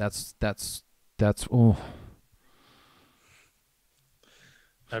 Yeah, that's oh.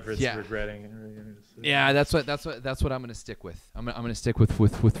 Everett's Yeah. regretting. Yeah, that's what I'm gonna stick with. I'm gonna stick with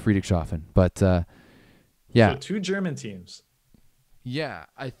Friedrichshafen. But yeah. So 2 German teams. Yeah,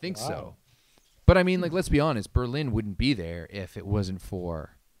 I think Wow. so. But I mean, like, let's be honest, Berlin wouldn't be there if it wasn't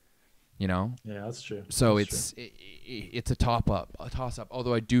for, Yeah, that's true. So That's it's a toss up.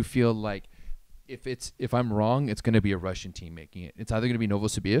 Although I do feel like if I'm wrong, it's going to be a Russian team making it. It's either going to be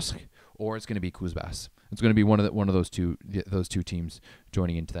Novosibirsk or it's going to be Kuzbas. It's going to be one of those two teams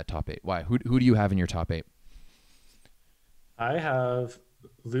joining into that top 8. Why? Who do you have in your top 8? I have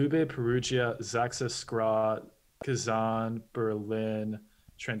Lube, Perugia, Zaxa, Skra, Kazan, Berlin,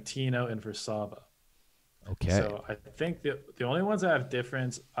 Trentino, and Versava. Okay. So I think the only ones I have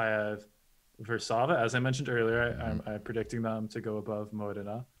different, I have Versava, as I mentioned earlier. I'm predicting them to go above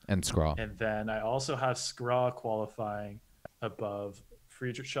Modena. And Skra. And then I also have Skra qualifying above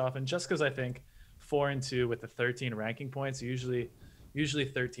Friedrichshafen, just because I think 4 and 2 with the 13 ranking points, usually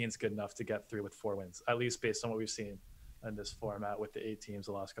 13 is good enough to get through with 4 wins, at least based on what we've seen in this format with the 8 teams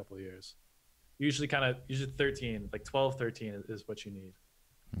the last couple of years. Usually 13, like 12, 13 is what you need.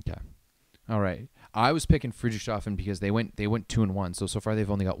 Okay. All right. I was picking Friedrichshafen because they went 2-1. So far they've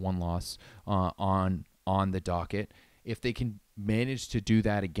only got 1 loss on the docket. If they can manage to do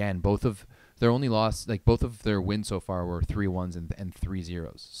that again, both of their wins so far were 3-1s and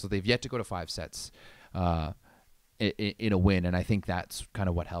 3-0s. So they've yet to go to 5 sets in a win, and I think that's kind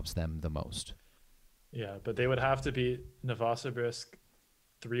of what helps them the most. Yeah, but they would have to beat Novosibirsk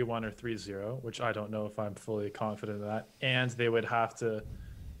 3-1 or 3-0, which I don't know if I'm fully confident in that. And they would have to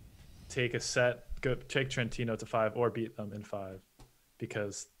take take Trentino to 5 or beat them in 5,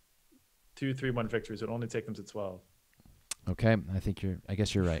 because 2 3-1 victories would only take them to 12. Okay, I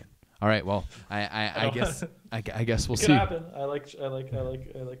guess you're right. All right, well, I guess we'll It see. could happen. I like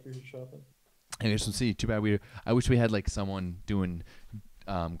Friedrichshafen. I guess we'll see. Too bad I wish we had like someone doing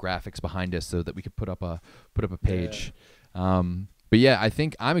graphics behind us so that we could put up a page. Yeah. But yeah, I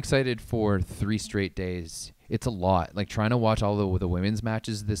think I'm excited for 3 straight days. It's a lot. Like trying to watch all the women's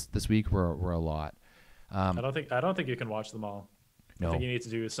matches this week were a lot. I don't think you can watch them all. No. I think you need to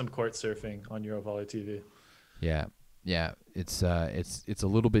do some court surfing on Eurovolley TV. Yeah, it's a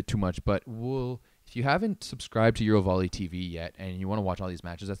little bit too much, but if you haven't subscribed to Eurovolley TV yet and you want to watch all these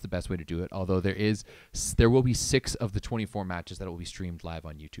matches, that's the best way to do it. Although there will be 6 of the 24 matches that will be streamed live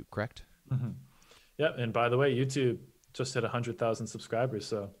on YouTube, correct? Mm-hmm. Yeah, and by the way, YouTube just hit 100,000 subscribers,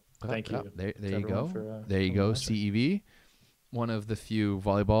 so thank you. There you go. There you go. CEV, one of the few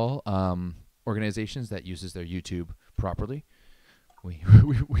volleyball organizations that uses their YouTube properly. We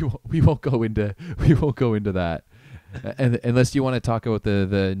won't go into that, and unless you want to talk about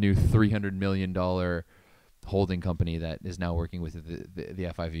the new $300 million holding company that is now working with the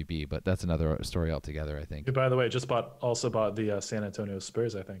FiveOneVB, but that's another story altogether, I think. Who, by the way, also bought the San Antonio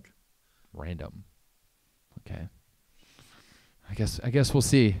Spurs, I think. Random. Okay. I guess we'll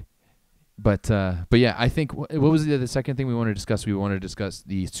see. But yeah, I think what was the second thing we want to discuss? We want to discuss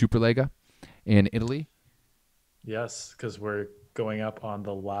the SuperLega in Italy. Yes, because we're going up on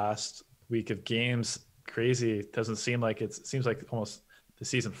the last week of games. Crazy. It seems like almost the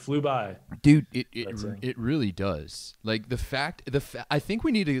season flew by. Dude, it really does. Like the fact I think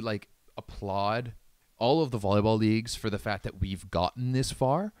we need to like applaud all of the volleyball leagues for the fact that we've gotten this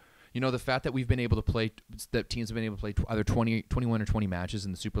far. The fact that we've been able to play, that teams have been able to play either 20, 21 or 20 matches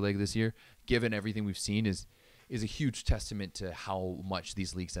in the SuperLega this year, given everything we've seen, is a huge testament to how much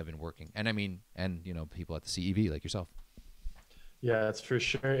these leagues have been working. And people at the CEV like yourself. Yeah, that's for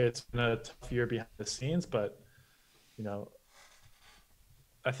sure. It's been a tough year behind the scenes, but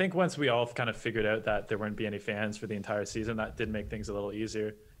I think once we all kind of figured out that there wouldn't be any fans for the entire season, that did make things a little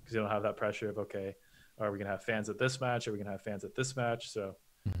easier, because you don't have that pressure of, okay, are we going to have fans at this match? Are we going to have fans at this match? So,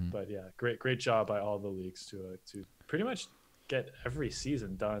 but yeah, great job by all the leagues to pretty much get every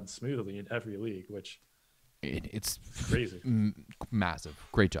season done smoothly in every league, which it's crazy. Massive.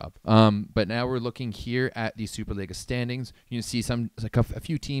 Great job. But now we're looking here at the SuperLega standings. You can see a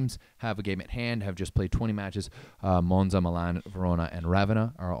few teams have a game at hand, have just played 20 matches. Monza, Milan, Verona, and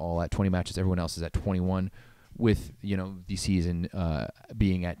Ravenna are all at 20 matches. Everyone else is at 21, with the season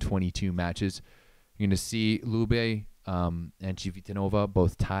being at 22 matches. You're going to see Lube and Civitanova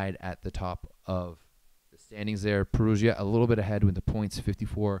both tied at the top of the standings there. Perugia a little bit ahead with the points,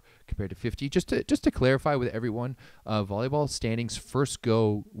 54 compared to 50. Just to clarify with everyone, volleyball standings first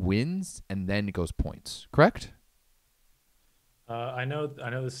go wins and then it goes points, correct? I know the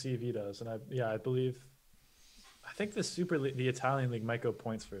CEV does, and I think the Italian league might go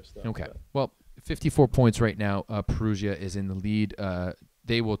points first though. Okay. Well, 54 points right now. Perugia is in the lead.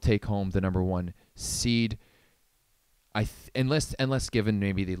 They will take home the number 1 seed. Unless given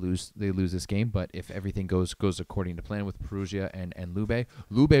maybe they lose this game, but if everything goes according to plan with Perugia and Lube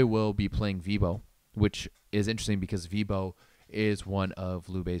will be playing Vibo, which is interesting because Vibo is one of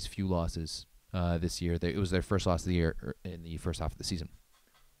Lube's few losses this year. It was their first loss of the year in the first half of the season.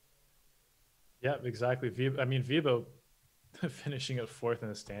 Yeah, exactly. Vibo finishing at 4th in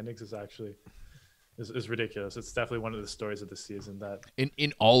the standings is actually is ridiculous. It's definitely one of the stories of the season that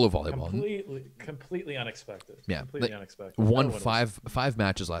in all of volleyball, completely unexpected. Yeah, completely unexpected. Won five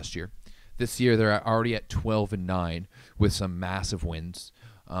matches last year. This year they're already at 12-9 with some massive wins.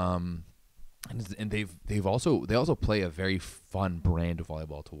 And they also play a very fun brand of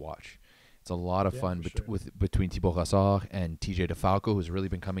volleyball to watch. It's a lot of fun between Thibaut Rassard and TJ DeFalco, who's really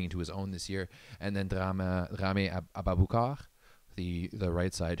been coming into his own this year, and then Rame Ababukar, the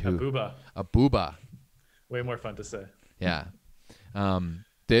right side, Abuba. Way more fun to say. Yeah.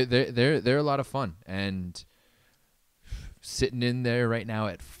 They're a lot of fun, and sitting in there right now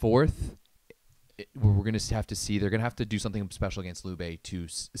at 4th, we're going to have to see. They're going to have to do something special against Lube to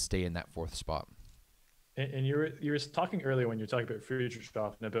stay in that 4th spot. And you were talking earlier when you were talking about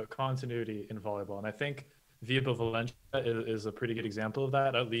Friedrichshafen and about continuity in volleyball, and I think Vibo Valencia is a pretty good example of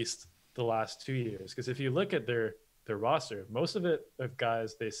that, at least the last 2 years. Because if you look at their roster, most of it of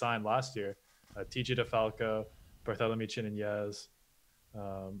guys they signed last year, TJ DeFalco, Bartholomew Chinenez,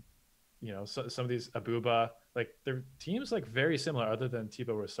 some of these Abuba, like their teams like very similar, other than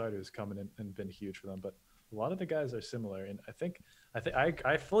Thibaut Rassard, who's come in and been huge for them. But a lot of the guys are similar, and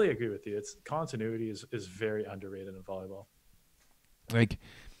I fully agree with you. It's continuity is very underrated in volleyball.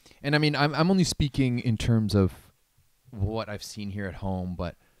 I'm only speaking in terms of what I've seen here at home,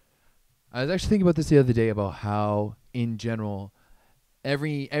 but I was actually thinking about this the other day about how, in general,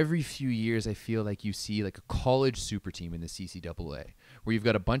 every few years I feel like you see like a college super team in the CCAA, where you've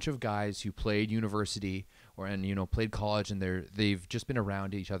got a bunch of guys who played university played college, and they've just been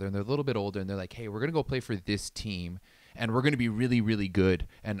around each other, and they're a little bit older, and they're like, hey, we're gonna go play for this team, and we're gonna be really, really good,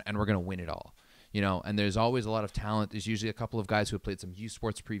 and we're gonna win it all. And there's always a lot of talent. There's usually a couple of guys who have played some youth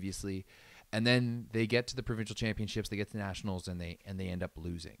sports previously, and then they get to the provincial championships, they get to nationals, and they end up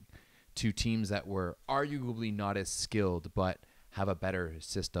losing to teams that were arguably not as skilled, but have a better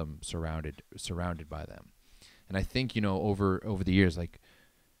system surrounded by them. And I think, over the years, like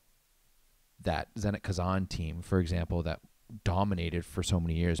that Zenit Kazan team, for example, that dominated for so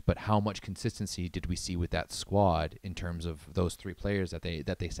many years, but how much consistency did we see with that squad in terms of those 3 players that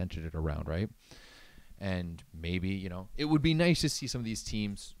they centered it around, right? And maybe, it would be nice to see some of these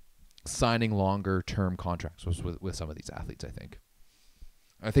teams signing longer term contracts with some of these athletes.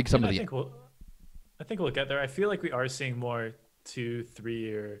 I think we'll get there. I feel like we are seeing more 2-3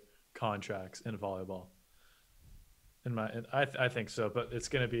 year contracts in volleyball. I think so, but it's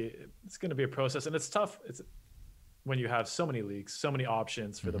gonna be a process, and it's tough. It's when you have so many leagues, so many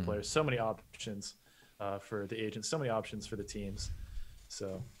options for the players, so many options for the agents, so many options for the teams.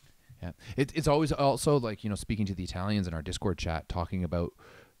 So yeah, it's always also like, speaking to the Italians in our Discord chat, talking about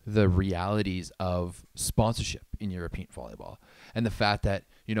the realities of sponsorship in European volleyball, and the fact that,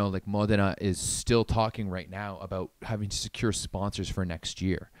 like Modena is still talking right now about having to secure sponsors for next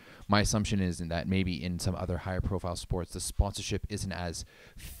year. My assumption is that maybe in some other higher profile sports, the sponsorship isn't as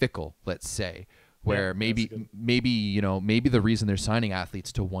fickle, let's say, where Yeah, that's good. maybe the reason they're signing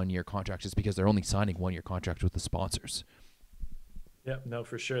athletes to 1-year contracts is because they're only signing 1-year contracts with the sponsors. Yeah, no,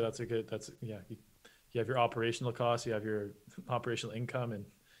 for sure. You have your operational costs, you have your operational income, and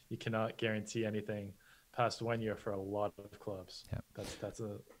you cannot guarantee anything past 1 year for a lot of clubs. Yeah. That's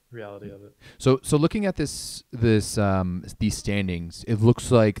a reality of it. So looking at these standings, it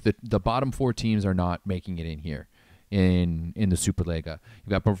looks like the bottom 4 teams are not making it in here in the Superlega.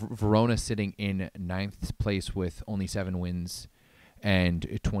 You've got Verona sitting in 9th place with only 7 wins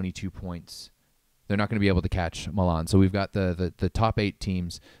and 22 points. They're not going to be able to catch Milan. So we've got the top 8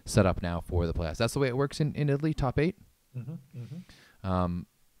 teams set up now for the playoffs. That's the way it works in Italy, top 8.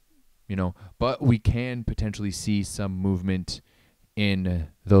 But we can potentially see some movement in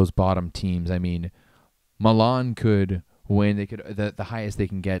those bottom teams. I mean, Milan could win. They could the highest they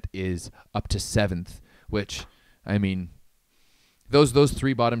can get is up to 7th, which, I mean, those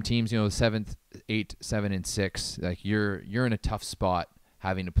 3 bottom teams, 7th, 8, 7, and 6. Like you're in a tough spot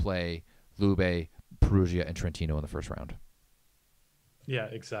having to play Lube, Perugia, and Trentino in the first round. Yeah,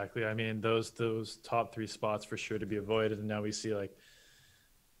 exactly. I mean, those top 3 spots for sure to be avoided. And now we see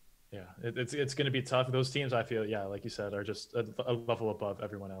it's going to be tough. Those teams, I feel, like you said, are just a level above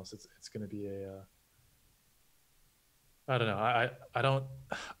everyone else. It's going to be I don't know.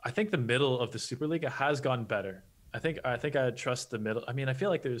 I think the middle of the Superliga has gone better. I think I trust the middle. I mean, I feel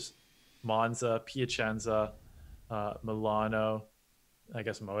like there's Monza, Piacenza, Milano, I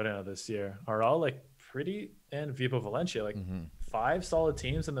guess Modena this year are all pretty, and Vibo Valencia, 5 solid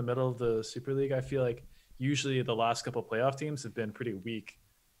teams in the middle of the Super League. I feel like usually the last couple playoff teams have been pretty weak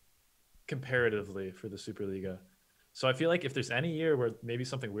comparatively for the Superliga. So I feel like if there's any year where maybe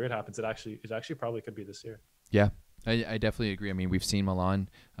something weird happens, it actually probably could be this year. Yeah, I definitely agree. I mean, we've seen Milan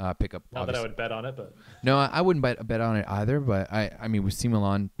pick up. Not that I would bet on it, but no, I wouldn't bet on it either. But I mean, we've seen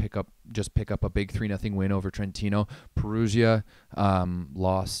Milan pick up a big 3-0 win over Trentino. Perugia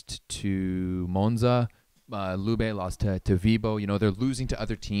lost to Monza. Lube lost to Vibo. They're losing to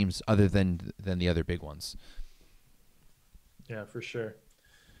other teams other than the other big ones. Yeah, for sure.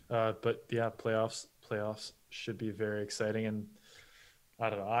 But yeah, playoffs should be very exciting, and I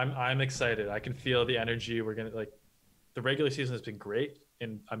don't know. I'm excited. I can feel the energy. We're gonna the regular season has been great,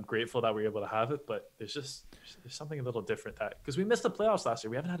 and I'm grateful that we're able to have it. But there's something a little different because we missed the playoffs last year.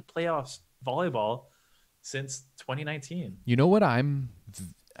 We haven't had playoffs volleyball since 2019. You know what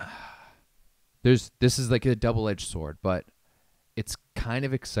this is like a double-edged sword, but it's kind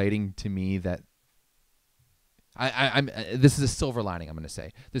of exciting to me that I'm this is a silver lining, I'm going to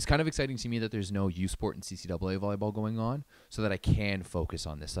say. It's kind of exciting to me that there's no U Sport and CCAA volleyball going on, so that I can focus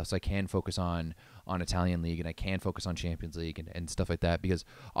on this stuff. So I can focus on Italian League, and I can focus on Champions League and stuff like that, because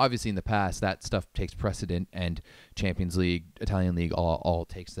obviously in the past that stuff takes precedent, and Champions League, Italian League all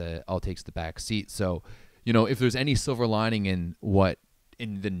takes the back seat. So, if there's any silver lining in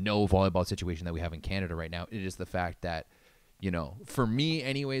the no volleyball situation that we have in Canada right now, it is the fact that, for me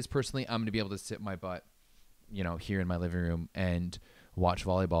anyways, personally, I'm going to be able to sit my butt here in my living room and watch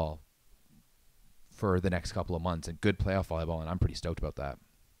volleyball for the next couple of months, and good playoff volleyball, and I'm pretty stoked about that.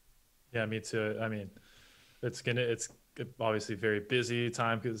 Yeah, me too. I mean, it's obviously very busy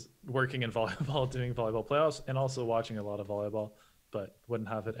time because working in volleyball, doing volleyball playoffs, and also watching a lot of volleyball, but wouldn't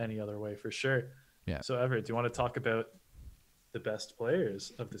have it any other way for sure. Yeah. So Everett, do you want to talk about the best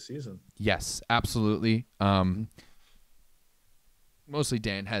players of the season? Yes, absolutely. Mostly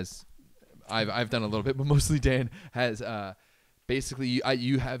Dan has. I've done a little bit, but mostly Dan has. Basically,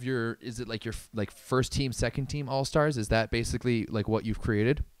 you have your first team, second team all-stars? Is that basically what you've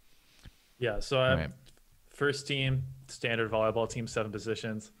created? Yeah. So I have first team standard volleyball team, 7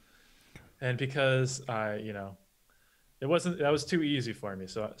 positions, and because that was too easy for me.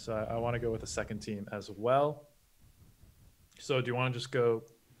 So I want to go with a second team as well. So do you want to just go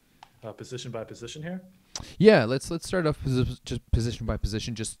position by position here? Yeah, let's start off just position by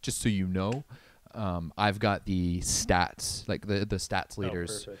position, just so you know. I've got the stats, the stats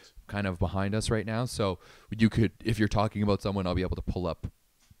leaders kind of behind us right now. So you could, if you're talking about someone, I'll be able to pull up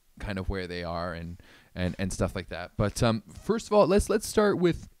kind of where they are and stuff like that. But first of all, let's start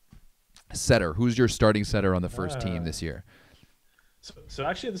with setter. Who's your starting setter on the first team this year? So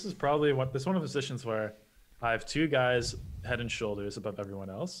actually, this is probably one of the positions where I have 2 guys head and shoulders above everyone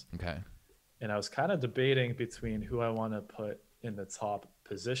else. Okay. And I was kind of debating between who I want to put in the top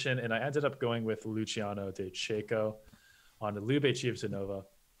position, and I ended up going with Luciano De Cecco on the Lube Civitanova.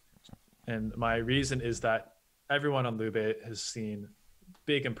 And my reason is that everyone on Lube has seen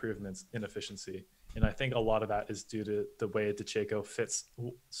big improvements in efficiency, and I think a lot of that is due to the way De Cecco fits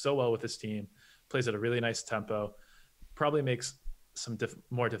so well with his team, plays at a really nice tempo, probably makes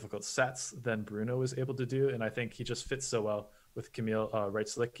more difficult sets than Bruno was able to do. And I think he just fits so well with Kamil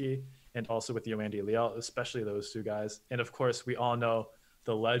Reitzlicki and also with Yoandy Leal, especially those two guys. And of course, we all know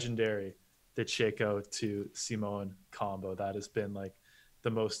the legendary Decheko to Simone combo. That has been like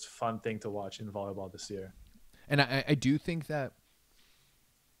the most fun thing to watch in volleyball this year. And I do think that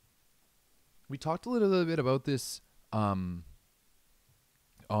we talked a little bit about this on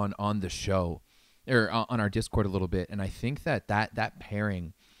the show or on our Discord a little bit, and I think that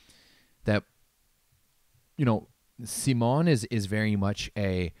pairing, that, you know, Simon is very much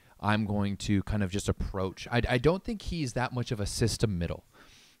a, I'm going to kind of just approach. I don't think he's that much of a system middle.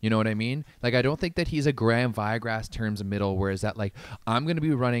 You know what I mean? Like, I don't think that he's a Graham Viagrass terms of middle, whereas that, like, I'm going to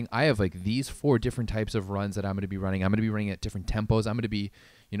be running, I have like these 4 different types of runs that I'm going to be running. I'm going to be running at different tempos. I'm going to be,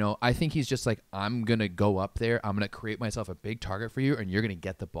 you know, I think he's just like, I'm going to go up there. I'm going to create myself a big target for you, and you're going to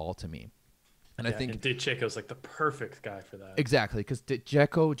get the ball to me. And I think Decheko's like the perfect guy for that. Exactly, because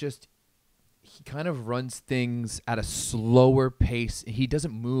Decheko just, he kind of runs things at a slower pace. He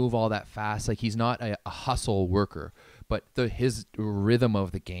doesn't move all that fast. Like, he's not a hustle worker, but his rhythm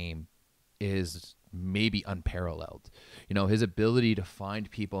of the game is maybe unparalleled. You know, his ability to find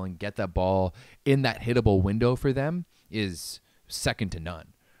people and get that ball in that hittable window for them is second to none,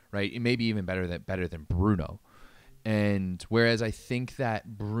 right? It may be even better than Bruno. And whereas I think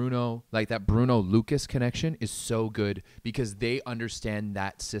that Bruno Lucas connection is so good because they understand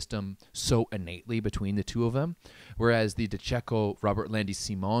that system so innately between the two of them. Whereas the Decheko Robert Landy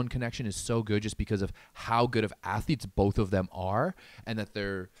Simon connection is so good just because of how good of athletes both of them are, and that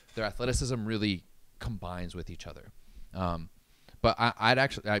their athleticism really combines with each other. But I'm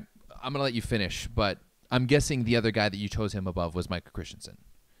gonna let you finish, but I'm guessing the other guy that you chose him above was Micah Christensen.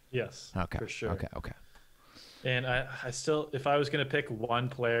 Yes, okay, for sure. Okay. And I still, if I was going to pick one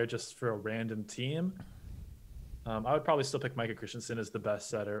player just for a random team, I would probably still pick Micah Christensen as the best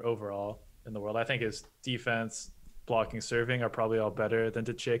setter overall in the world. I think his defense, blocking, serving are probably all better than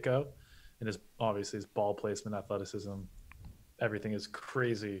Decheko. And obviously his ball placement, athleticism, everything is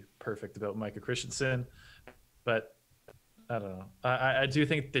crazy perfect about Micah Christensen. But I don't know. I do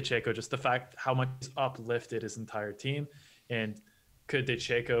think Decheko, just the fact how much he's uplifted his entire team. And could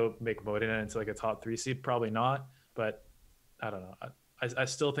Decheko make Modena into like a top 3 seed? Probably not, but I don't know. I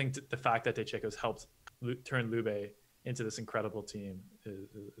still think the fact that Decheko's helped turn Lube into this incredible team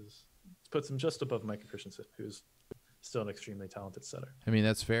is puts him just above Micah Christensen, who's still an extremely talented setter. I mean,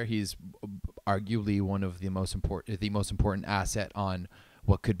 that's fair. He's arguably one of the most important asset on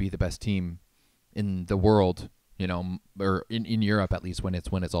what could be the best team in the world, you know, or in Europe at least when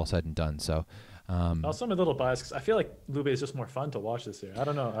it's all said and done. So. Also, I'm a little biased because I feel like Lube is just more fun to watch this year. I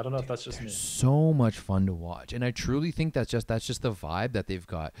don't know if that's just me. So much fun to watch, and I truly think that's just the vibe that they've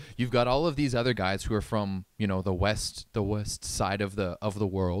got. You've got all of these other guys who are from, you know, the west side of the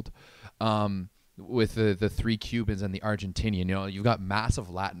world, with the 3 Cubans and the Argentinian. You know, you've got massive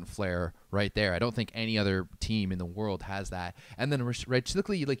Latin flair right there. I don't think any other team in the world has that. And then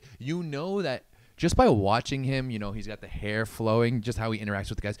Reitzlicki, like, you know that. Just by watching him, you know, he's got the hair flowing, just how he interacts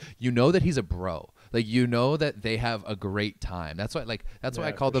with the guys. You know that he's a bro. Like, you know that they have a great time. That's why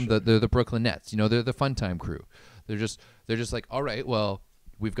I call them the Brooklyn Nets. You know, they're the fun time crew. They're just like, all right, well,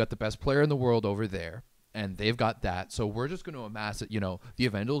 we've got the best player in the world over there, and they've got that. So we're just going to amass it, you know, the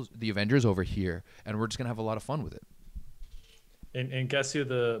Avengers over here, and we're just going to have a lot of fun with it. And guess who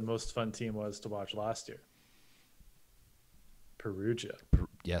the most fun team was to watch last year? Perugia.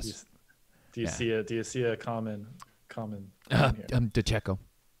 Yes. Do you see a common here? Decheko.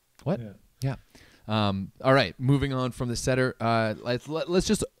 What? Yeah. All right, moving on from the setter. Let's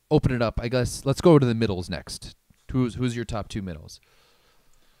just open it up. I guess let's go to the middles next. Who's your top 2 middles?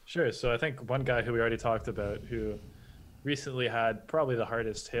 Sure. So I think one guy who we already talked about, who recently had probably the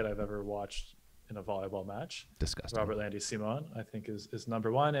hardest hit I've ever watched in a volleyball match. Disgusting. Robert Landy Simon, I think is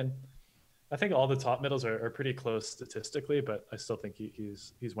number 1, and I think all the top middles are pretty close statistically, but I still think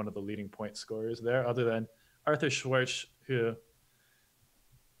he's one of the leading point scorers there, other than Arthur Schwartz, who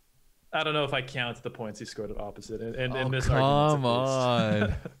I don't know if I count the points he scored at opposite in this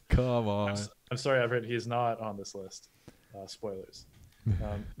argument. Come on. I'm sorry, Everett. He's not on this list. Spoilers.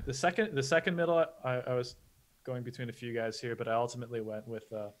 The second middle, I was going between a few guys here, but I ultimately went with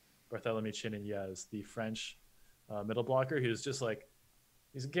Barthélemy Chinignes, the French middle blocker, who's just like,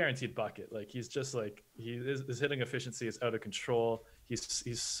 he's a guaranteed bucket. Like, he's just like, his hitting efficiency is out of control.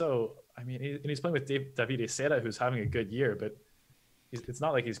 He's so, I mean, he's playing with Davide Serra, who's having a good year, but it's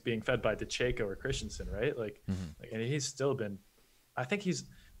not like he's being fed by Decheko or Christensen, right? Like, and he's still been, I think he's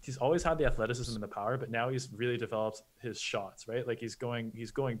always had the athleticism and the power, but now he's really developed his shots, right? Like, he's going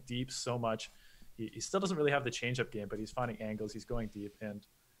deep so much. he still doesn't really have the change-up game, but he's finding angles, he's going deep, and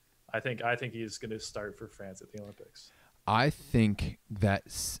I think he's going to start for France at the Olympics. I think that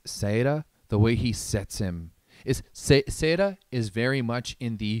Seira, the way he sets him, Seira is very much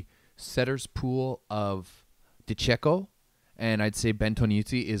in the setter's pool of De Cecco, and I'd say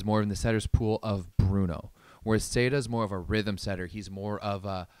Bentonucci is more in the setter's pool of Bruno. Whereas Seira is more of a rhythm setter. He's more of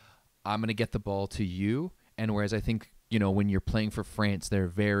a, I'm going to get the ball to you. And whereas I think, when you're playing for France,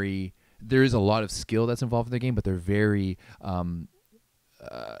 there is a lot of skill that's involved in the game, but they're very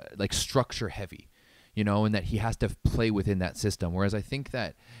like structure heavy, and that he has to play within that system. Whereas I think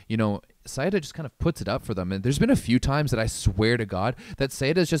that, Saida just kind of puts it up for them. And there's been a few times that I swear to God that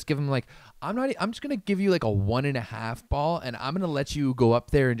Saida's just give him like, I'm just going to give you like a 1.5 ball, and I'm going to let you go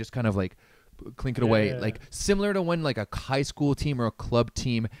up there and just kind of like clink it away. Like similar to when like a high school team or a club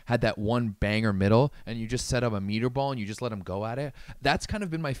team had that one banger middle and you just set up a meter ball and you just let them go at it. That's kind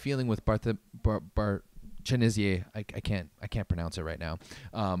of been my feeling with Chenesier. I can't pronounce it right now.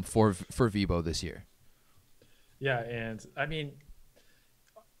 For Vibo this year. Yeah, and I mean,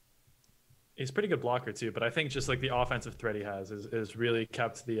 he's a pretty good blocker too, but I think just like the offensive threat he has is really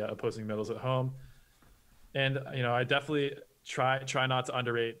kept the opposing middles at home. And I definitely try not to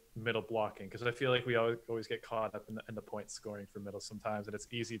underrate middle blocking, because I feel like we always get caught up in the point scoring for middle sometimes, and it's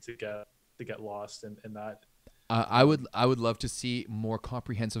easy to get lost in that. I would love to see more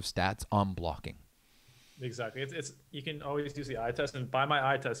comprehensive stats on blocking. Exactly. It's you can always use the eye test, and by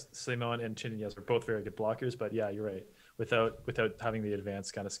my eye test, Simon and Chiniyaz are both very good blockers. But yeah, you're right. Without having the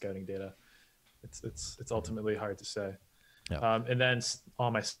advanced kind of scouting data, it's ultimately hard to say. Yeah. And then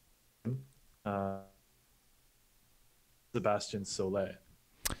on my Sebastian Solé.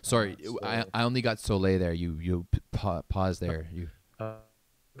 Sorry, I only got Solé there. You pause there. You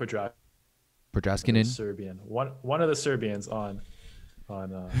Podraskinen, Serbian. One of the Serbians on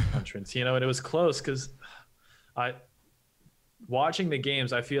Trentino, and it was close because watching the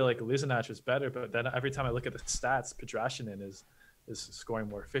games, I feel like Lizanac is better, but then every time I look at the stats, Podraskinen is scoring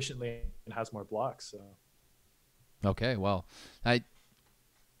more efficiently and has more blocks. So okay, well,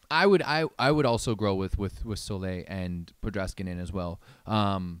 I would also grow with Solé and Podraskinen as well.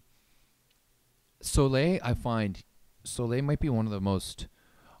 Solé, I find Solé might be one of the most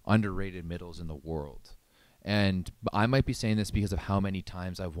underrated middles in the world. And I might be saying this because of how many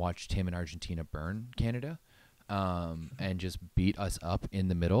times I've watched him in Argentina burn Canada and just beat us up in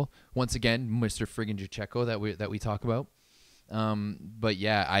the middle. Once again, Mr. friggin' De Cecco that we talk about. But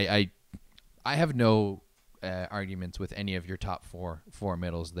yeah, I have no arguments with any of your top four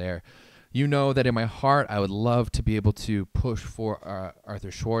middles there. You know that in my heart, I would love to be able to push for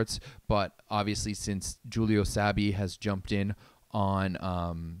Arthur Schwartz, but obviously since Giulio Sabbi has jumped in on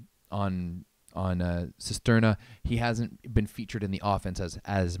Cisterna, he hasn't been featured in the offense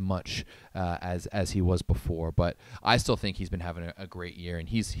as much as he was before. But I still think he's been having a great year, and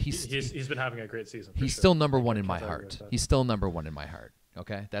he's been having a great season. He's still number one in my heart. He's still number one in my heart.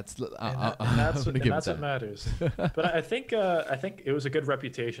 Okay, that's what matters. But I think it was a good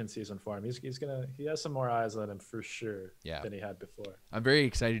reputation season for him. He has some more eyes on him for sure than he had before. I'm very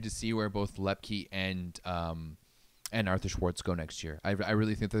excited to see where both Lepke and Arthur Schwartz go next year. I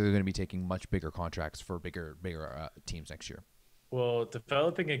really think that they're going to be taking much bigger contracts for bigger teams next year. Well,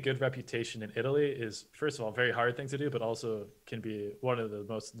 developing a good reputation in Italy is, first of all, a very hard thing to do, but also can be one of the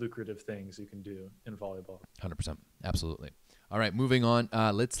most lucrative things you can do in volleyball. 100%. Absolutely. All right, moving on.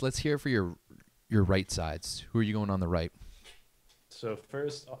 Let's hear for your right sides. Who are you going on the right? So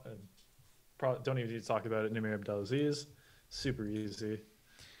first, don't even need to talk about it. Namir Abdelaziz, super easy.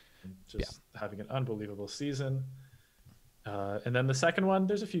 Just having an unbelievable season. And then the second one,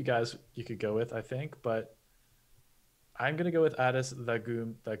 there's a few guys you could go with, I think, but I'm going to go with Addis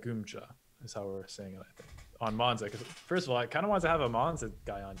Lagumja, is how we're saying it, I think, on Monza. Because first of all, I kind of wanted to have a Monza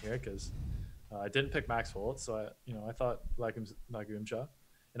guy on here because I didn't pick Max Holt, so I thought Lagumja.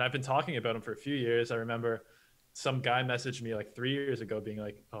 And I've been talking about him for a few years. I remember some guy messaged me like 3 years ago being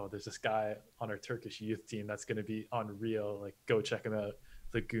like, oh, there's this guy on our Turkish youth team that's going to be unreal. Like, go check him out,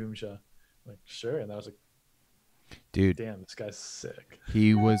 Lagumja. Like, sure. And I was like, dude, damn, this guy's sick.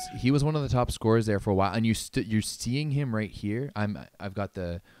 He was one of the top scorers there for a while, and you're seeing him right here. I've got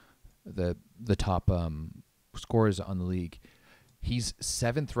the top scorers on the league. He's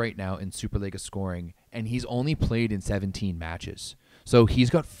 7th right now in SuperLega scoring, and he's only played in 17 matches. So he's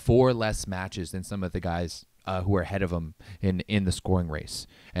got 4 less matches than some of the guys who are ahead of him in the scoring race,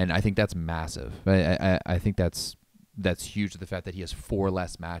 and I think that's massive. I think that's huge. The fact that he has 4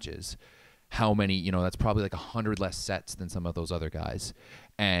 less matches. How many? That's probably like 100 less sets than some of those other guys,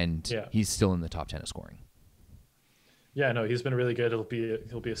 and he's still in the top 10 of scoring. Yeah, no, he's been really good.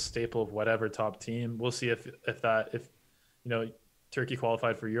 He'll be a staple of whatever top team. We'll see if you know Turkey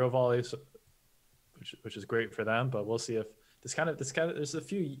qualified for Eurovolley, so, which is great for them. But we'll see if this kind of there's a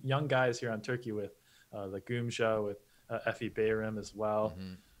few young guys here on Turkey with Lagumja, with Efi Bayram as well,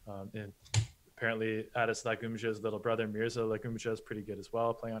 and apparently Addis Lagumja's little brother Mirza Lagumja is pretty good as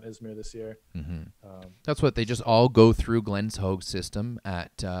well, playing on Izmir this year. That's what they just all go through Glenn's Hogue system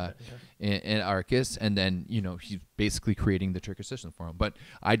at in Arcus, and then he's basically creating the Turkish system for him. But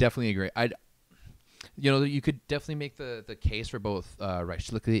I definitely agree. You could definitely make the case for both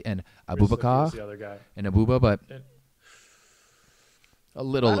Rashlikli and Abubakar the other guy. and Abuba, but a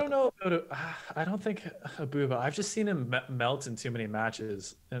little. I don't know. I don't think Abuba. I've just seen him melt in too many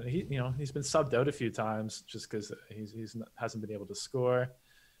matches, and he's been subbed out a few times just because hasn't been able to score.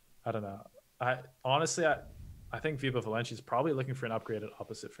 I don't know. I think Viva Valencia is probably looking for an upgraded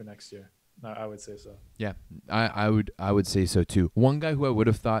opposite for next year. I would say so. Yeah, I would say so too. One guy who I would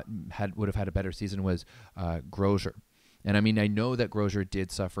have thought would have had a better season was Grosjean. And I mean, I know that Grosjean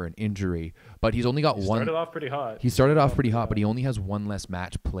did suffer an injury, but he's only got one. Started off pretty hot. He started off pretty hot, but he only has one less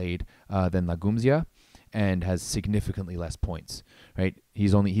match played than Lagumzia, and has significantly less points. Right? He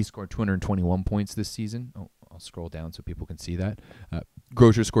scored 221 points this season. Oh, I'll scroll down so people can see that.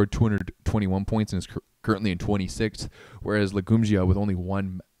 Grosjean scored 221 points and is currently in 26th, whereas Lagumzia, with only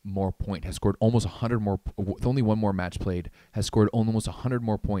one more point, has scored almost 100 more. With only one more match played, has scored almost 100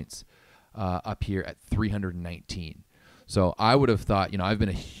 more points up here at 319. So I would have thought, I've been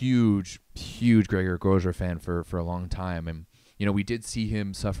a huge Gregor Grosjean fan for a long time. And, we did see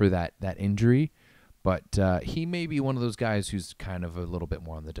him suffer that injury, but he may be one of those guys who's kind of a little bit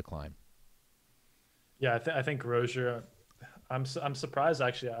more on the decline. Yeah, I think Grosjean, I'm surprised,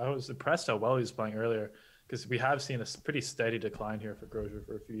 actually. I was impressed how well he was playing earlier, because we have seen a pretty steady decline here for Grosjean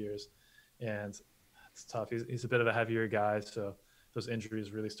for a few years. And it's tough. He's a bit of a heavier guy, so those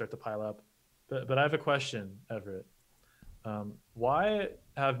injuries really start to pile up. But I have a question, Everett. Why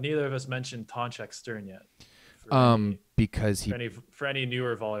have neither of us mentioned Tonchek Stern yet? Because for any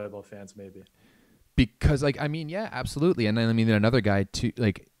newer volleyball fans, maybe. Because yeah, absolutely. And then another guy too,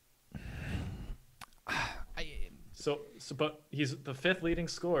 but he's the fifth leading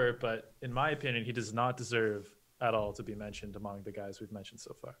scorer, but in my opinion, he does not deserve at all to be mentioned among the guys we've mentioned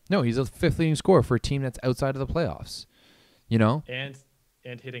so far. No, he's a fifth leading scorer for a team that's outside of the playoffs. And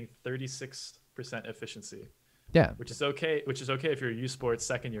hitting 36% efficiency. Yeah, which is okay if you're a U Sports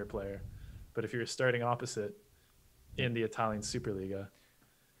second year player, but if you're starting opposite in the Italian SuperLega,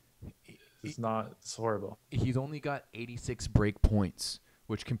 it's horrible. He's only got 86 break points,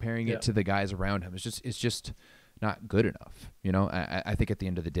 which comparing it to the guys around him it's just not good enough. I think at the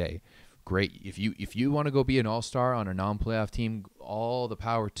end of the day, great if you want to go be an all-star on a non-playoff team, all the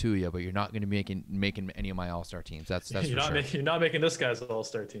power to you, but you're not going to be making any of my all-star teams. That's you're not making this guy's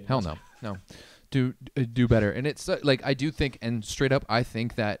all-star team. Hell no. Do better. And it's I do think, and straight up, I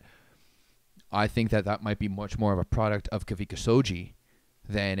think that that might be much more of a product of Kavika Shoji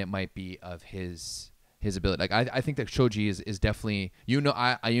than it might be of his ability. I think that Shoji is definitely,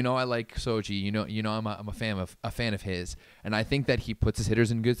 I like Shoji, I'm a fan of his, and I think that he puts his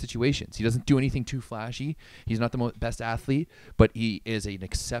hitters in good situations. He doesn't do anything too flashy. He's not the best athlete, but he is an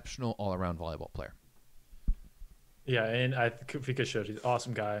exceptional all-around volleyball player. Yeah, and Kavika Shoji,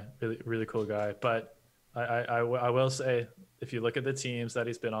 awesome guy, really really cool guy. But I will say, if you look at the teams that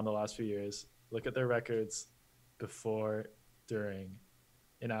he's been on the last few years, look at their records before, during,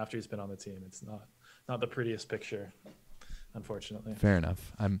 and after he's been on the team. It's not the prettiest picture, unfortunately. Fair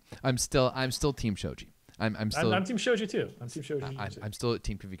enough. I'm still Team Shoji. I'm Team Shoji too. I'm still at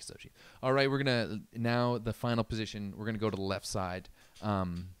Team Kavika Shoji. All right, we're gonna now the final position. We're gonna go to the left side.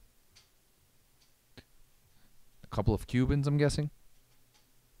 A couple of Cubans, I'm guessing.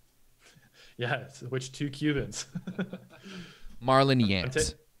 Yeah, which two Cubans? Marlon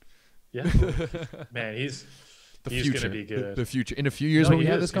Yance. Man, he's gonna be good. The future. In a few years, when we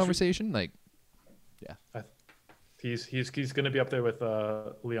have this conversation, he's gonna be up there with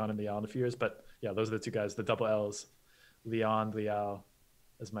Leon and Liao in a few years. But yeah, those are the two guys, the double L's, Leon, Liao,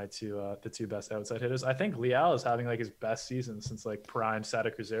 as my the two best outside hitters. I think Liao is having his best season since prime Sada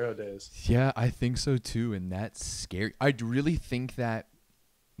Cruzeiro days. Yeah, I think so too, and that's scary. I really think that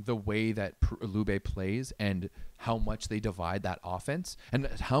the way that Lube plays and how much they divide that offense, and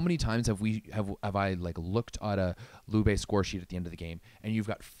how many times have I looked at a Lube score sheet at the end of the game, and you've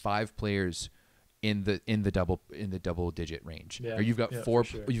got 5 players in the double digit range, or you've got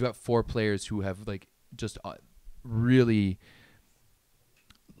four players who have just really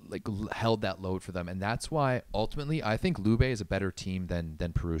held that load for them. And that's why ultimately I think Lube is a better team than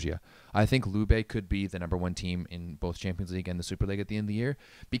Perugia. I think Lube could be the #1 team in both Champions League and the Super League at the end of the year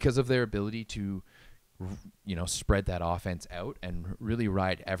because of their ability to, spread that offense out and really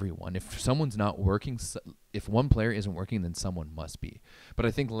ride everyone. If someone's not working, if one player isn't working, then someone must be. But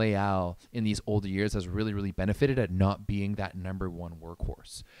I think Leal in these older years has really, really benefited at not being that #1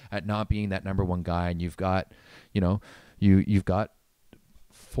 workhorse, at not being that #1 guy. And you've got, you've got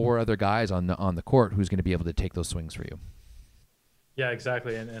 4 other guys on the court who's going to be able to take those swings for you. Yeah,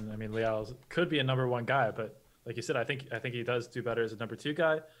 exactly. And I mean, Leal could be a #1 guy, but like you said, I think he does do better as a #2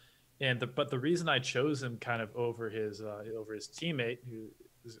 guy. But the reason I chose him kind of over his teammate, who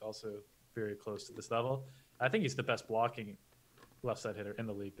is also very close to this level, I think he's the best blocking left side hitter in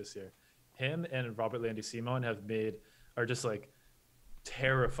the league this year. Him and Robert Landry-Simon are just like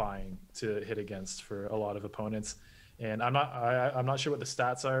terrifying to hit against for a lot of opponents. And I'm not sure what the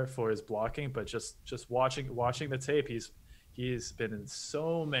stats are for his blocking, but just watching the tape, he's been in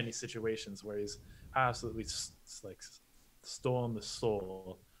so many situations where he's absolutely like stolen the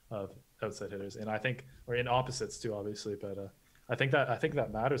soul of outside hitters, and I think, or in opposites too, obviously, but I think that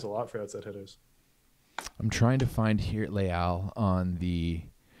matters a lot for outside hitters. I'm trying to find here Leal on the,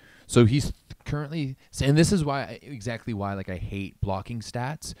 so he's currently, and this is exactly why like I hate blocking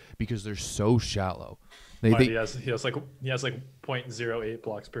stats, because they're so shallow. He has like 0.08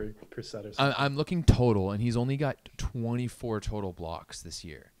 blocks per set or something. I'm looking total, and he's only got 24 total blocks this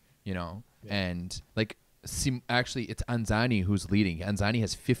year. And like. Actually, it's Anzani who's leading. Anzani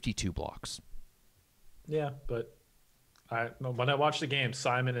has 52 blocks. Yeah, but when I watch the game,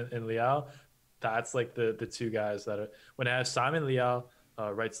 Simon and Leal, that's like the 2 guys that are. When I have Simon, Leal,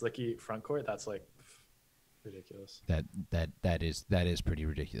 right slicky front court, that's like ridiculous. That is pretty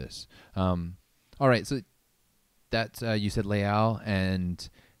ridiculous. All right, so that's you said Leal and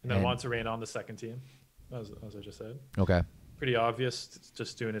then Montserrat on the second team, as I just said. Okay. Pretty obvious,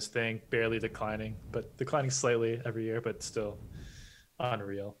 just doing his thing, barely declining slightly every year, but still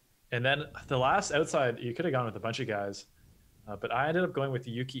unreal. And then the last outside, you could have gone with a bunch of guys, but I ended up going with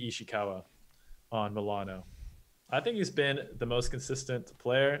Yuki Ishikawa on Milano. I think he's been the most consistent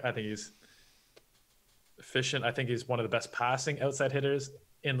player. I think he's efficient. I think he's one of the best passing outside hitters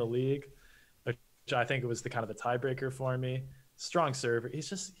in the league, which I think was the kind of the tiebreaker for me. Strong server.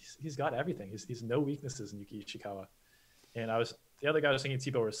 He's got everything. He's no weaknesses in Yuki Ishikawa. And the other guy I was thinking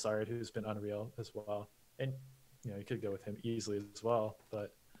Thibaut Rissard, who's been unreal as well. And you could go with him easily as well,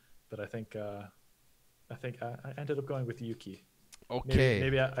 but I think I ended up going with Yuki. Okay.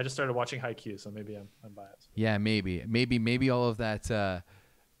 Maybe I just started watching Haikyuu, so maybe I'm biased. Yeah, maybe all of that free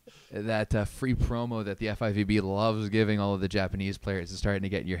promo that the FiveOneVB loves giving all of the Japanese players is starting to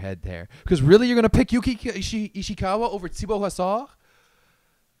get in your head there. Because really, you're gonna pick Yuki Ishikawa over Thibaut Rissard?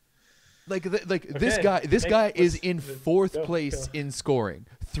 This guy is in 4th place in scoring,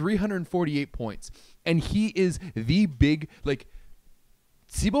 348 points, and he is the big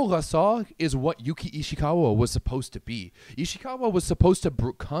Thibaut Rissard is what Yuki Ishikawa was supposed to be. Ishikawa was supposed to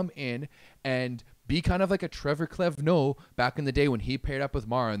come in and be kind of like a Trevor Clevno back in the day when he paired up with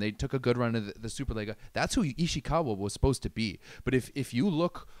Mara and they took a good run of the SuperLega. That's who Ishikawa was supposed to be. But if you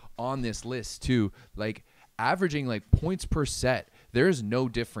look on this list too, averaging points per set, there is no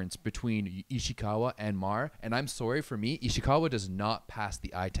difference between Ishikawa and Mar. And I'm sorry, for me, Ishikawa does not pass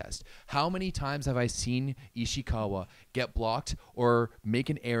the eye test. How many times have I seen Ishikawa get blocked or make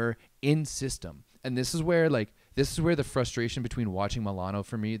an error in system? And this is where the frustration between watching Milano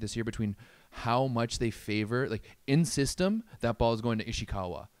for me this year, between how much they favor in system, that ball is going to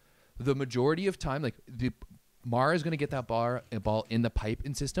Ishikawa. The majority of time, Mar is going to get that ball in the pipe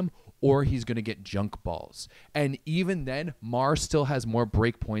in system, or he's going to get junk balls. And even then, Mar still has more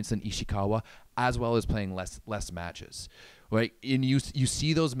break points than Ishikawa, as well as playing less matches. Right? And you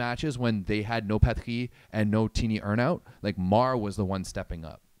see those matches when they had no Patry and no Tini Earnout, Mar was the one stepping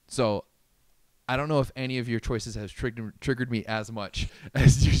up. So I don't know if any of your choices has triggered me as much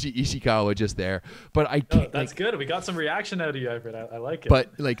as Ishikawa just there. But I can't. That's good. We got some reaction out of you, Everett. I like it.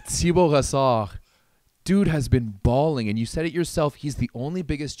 But Thibaut Rissard, dude has been balling, and you said it yourself. He's the only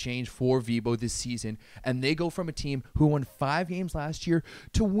biggest change for Vibo this season, and they go from a team who won 5 games last year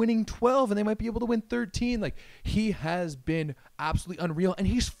to winning 12, and they might be able to win 13. He has been absolutely unreal, and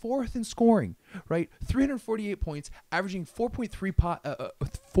he's 4th in scoring, right? 348 points, averaging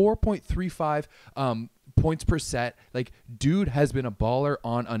 4.35 points per set. Dude has been a baller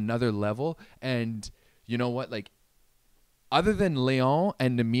on another level, and you know what? Other than Leon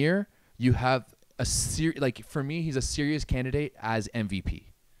and Namir, you have for me, he's a serious candidate as MVP.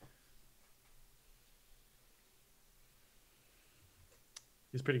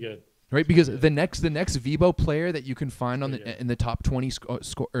 He's pretty good. Right, because the next Vibo player that you can find on Yeah. in the top 20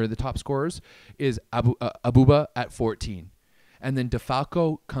 or the top scorers is Abuba at 14, and then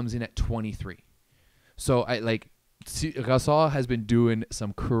DeFalco comes in at 23. So Gasol has been doing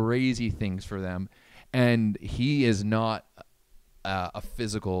some crazy things for them, and he is not a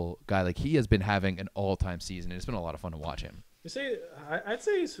physical guy. Like, he has been having an all-time season, and it's been a lot of fun to watch him. I'd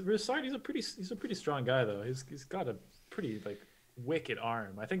say he's a pretty strong guy though. He's got a pretty wicked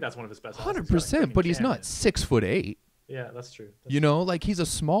arm. I think that's one of his best. 100%, but he's not 6'8". Yeah, that's true. He's a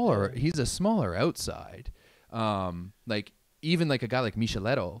smaller outside. Even like a guy like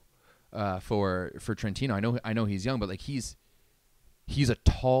Micheletto, for Trentino. I know he's young, but like he's a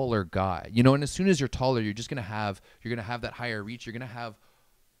taller guy. And as soon as you're taller, you're gonna have that higher reach. You're gonna have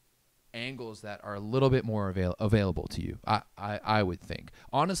angles that are a little bit more available to you. I would think.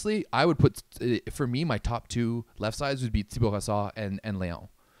 Honestly, I would put, for me, my top two left sides would be Thibaut Gassard and Leon.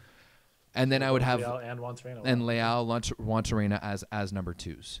 And then I would have Leal and Juantorena. And Leal, Juantorena as number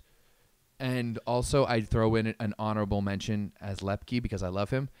twos. And also I'd throw in an honorable mention as Lepke because I love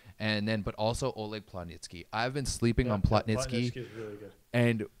him. But also Oleg Plotnitsky. I've been sleeping on Plotnitsky. Plotnitsky is really good.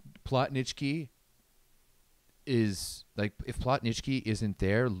 And Plotnitsky is like, if Plotnitsky isn't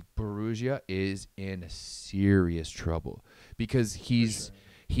there, Borussia is in serious trouble because he's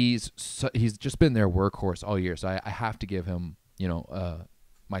just been their workhorse all year. So I have to give him,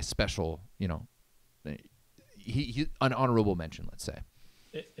 my special, he an honorable mention, let's say.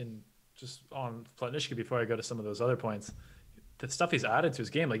 And just on Plotnitsky, before I go to some of those other points, the stuff he's added to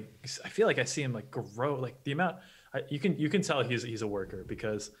his game, I feel like I see him grow, the amount you can tell he's a worker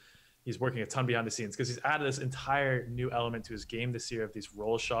because he's working a ton behind the scenes because he's added this entire new element to his game this year of these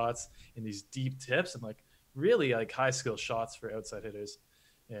roll shots and these deep tips and really high skill shots for outside hitters.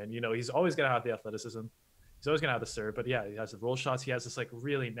 And he's always gonna have the athleticism. He's always gonna have the serve, but yeah, he has the roll shots. He has this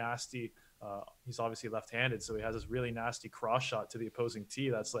really nasty. He's obviously left-handed, so he has this really nasty cross shot to the opposing tee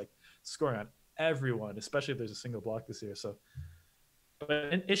that's scoring on everyone, especially if there's a single block this year. So, but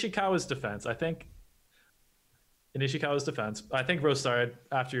in Ishikawa's defense, I think Rosard,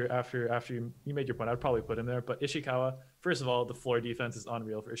 after you made your point, I'd probably put him there. But Ishikawa, first of all, the floor defense is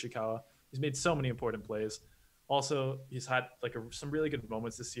unreal for Ishikawa. He's made so many important plays. Also, he's had some really good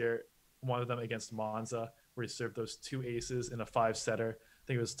moments this year. One of them against Monza, where he served those two aces in a 5-setter. I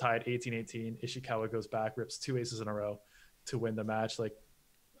think it was tied 18-18. Ishikawa goes back, rips 2 aces in a row to win the match.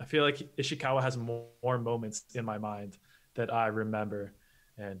 I feel like Ishikawa has more moments in my mind that I remember.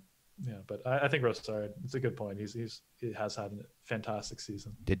 And yeah, but I think Rosard, it's a good point. He has had a fantastic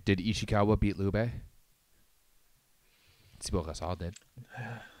season. Did Ishikawa beat Lube? Thibaut Gassard did.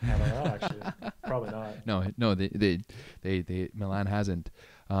 I don't know, actually. Probably not. No, they Milan hasn't.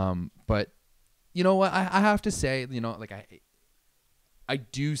 But you know what? I have to say, I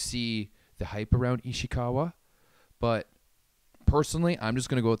do see the hype around Ishikawa, but personally, I'm just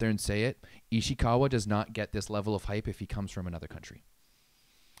gonna go out there and say it. Ishikawa does not get this level of hype if he comes from another country.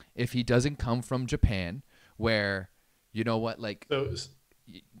 If he doesn't come from Japan, where the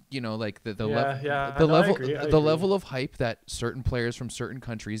level of hype that certain players from certain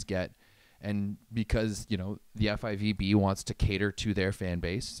countries get, and because the FiveVB wants to cater to their fan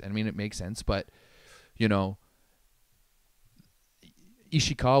base. I mean, it makes sense, but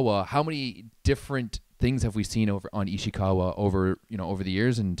Ishikawa, how many different things have we seen on Ishikawa over the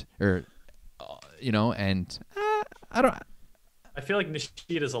years, and I don't. I feel like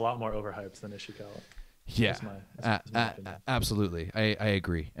Nishida is a lot more overhyped than Ishikawa. Yeah, absolutely. I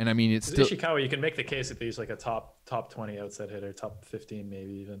agree. And I mean, it's still Ishikawa. You can make the case that he's a top 20 outside hitter, top 15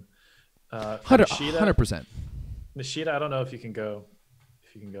 maybe even. 100%. Nishida, I don't know if you can go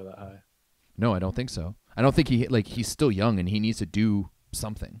that high. No, I don't think so. I don't think he's still young and he needs to do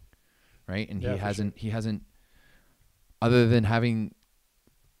something, right? And he hasn't, other than having.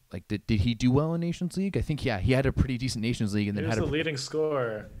 Did he do well in Nations League? I think, he had a pretty decent Nations League, and then he was the leading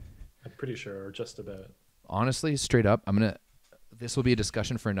scorer, I'm pretty sure, or just about. Honestly, straight up, this will be a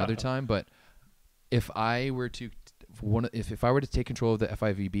discussion for another time, but if I were to take control of the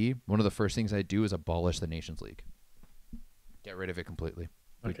FiveVB, one of the first things I'd do is abolish the Nations League. Get rid of it completely.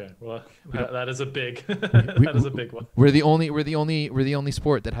 Okay, well, that is a big that is a big one. We're the only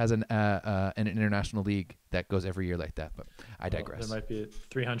sport that has an international league that goes every year like that. But I digress. There might be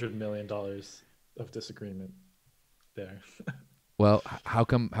 $300 million of disagreement there. Well, how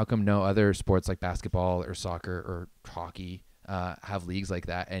come no other sports like basketball or soccer or hockey have leagues like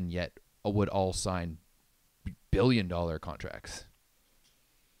that, and yet would all sign billion-dollar contracts?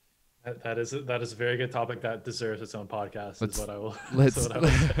 That is a very good topic that deserves its own podcast.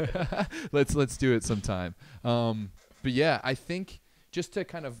 Let's do it sometime. But yeah, I think just to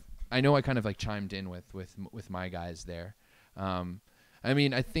kind of, I know I kind of like chimed in with my guys there. I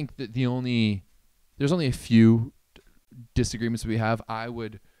mean, I think that there's only a few disagreements we have. I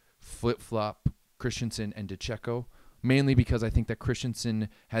would flip-flop Christensen and DeCecco, mainly because I think that Christensen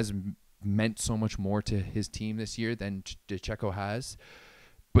has meant so much more to his team this year than DeCecco has.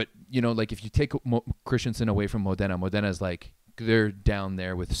 But, you know, like if you take Christensen away from Modena's like, they're down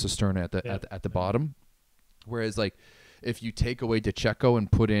there with Cisterna at the bottom. Whereas like if you take away DeCecco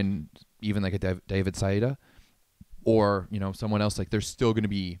and put in even like a David Saida or, you know, someone else, like they're still going to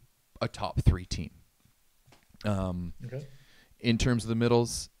be a top 3 team. Okay. In terms of the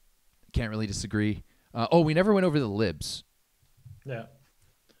middles, can't really disagree. We never went over the libs. Yeah.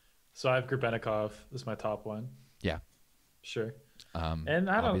 So I have Grubenikov. This is my top one. Yeah. Sure. And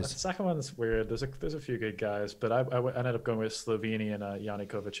I don't know. The second one's weird. There's a few good guys, but I ended up going with Sloveni and Jani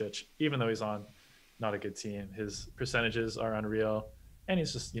Kovacic. Even though he's on not a good team, his percentages are unreal, and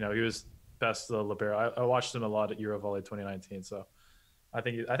he's just, you know, he was best of the libero. I watched him a lot at Eurovolley 2019, so I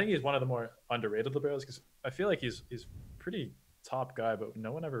think he's one of the more underrated liberos because I feel like he's pretty top guy, but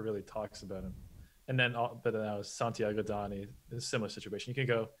no one ever really talks about him. And then but then I was Santiago Dani, a similar situation. You can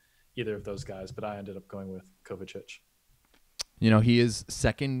go either of those guys, but I ended up going with Kovacic. You know, he is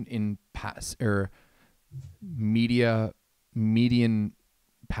second in pass or median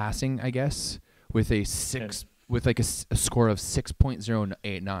passing, I guess, with a score of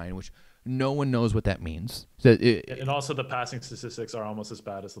 6.089, which no one knows what that means. And also the passing statistics are almost as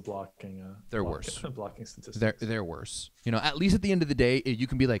bad as the blocking. They're worse. Blocking statistics. They're worse. You know, at least at the end of the day, you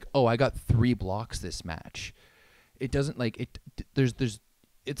can be like, oh, I got 3 blocks this match. It doesn't like it.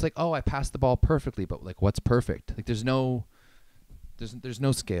 It's like, oh, I passed the ball perfectly, but like, what's perfect? Like, there's no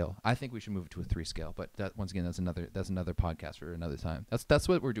scale. I think we should move it to a 3 scale, but that once again, that's another podcast for another time. That's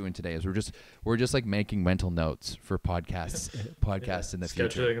what we're doing today. Is we're just like making mental notes for podcasts in the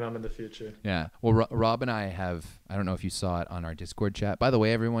future. Scheduling them in the future. Yeah. Well, Rob and I don't know if you saw it on our Discord chat. By the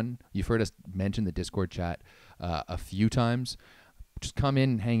way, everyone, you've heard us mention the Discord chat a few times. Just come in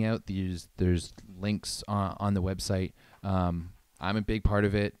and hang out. There's links on the website. I'm a big part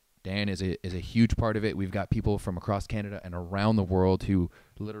of it. Dan is a huge part of it. We've got people from across Canada and around the world who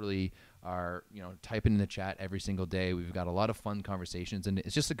literally are, you know, typing in the chat every single day. We've got a lot of fun conversations, and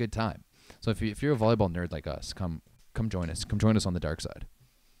it's just a good time. So if you're a volleyball nerd like us, come join us. Come join us on the dark side.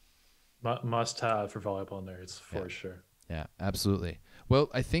 Must have for volleyball nerds for sure. Yeah, absolutely.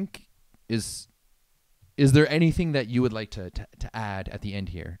 Well, I think is there anything that you would like to add at the end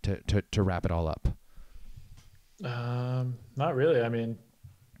here to wrap it all up? Not really. I mean,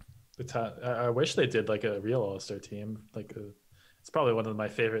 I wish they did like a real all-star team. It's probably one of my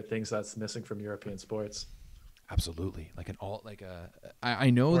favorite things that's missing from European sports. Absolutely, I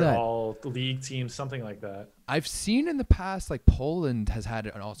know that all league teams, something like that. I've seen in the past, like Poland has had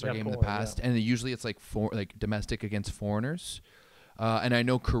an all-star game in the past, and usually it's like domestic against foreigners. And I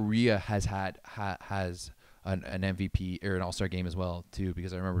know Korea has an MVP or an all-star game as well too,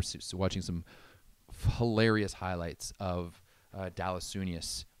 because I remember watching some hilarious highlights of Dallas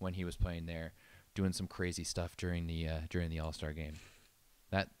Sunius when he was playing there, doing some crazy stuff during the All-Star game.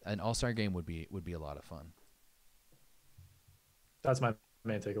 That an All-Star game would be a lot of fun. That's my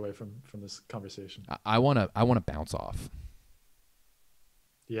main takeaway from this conversation. I want to bounce off.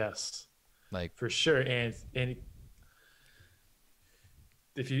 Yes, like for sure. And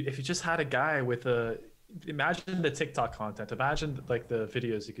if you just had a guy with imagine the TikTok content, imagine like the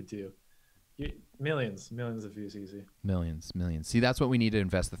videos you could do. Millions of views easy. Millions. See, that's what we need to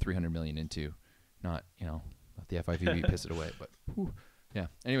invest the $300 million into, not let the FiveOneVB piss it away. But yeah.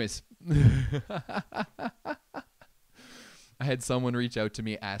 Anyways, I had someone reach out to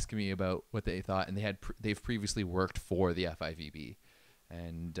me asking me about what they thought, and they've previously worked for the FiveOneVB,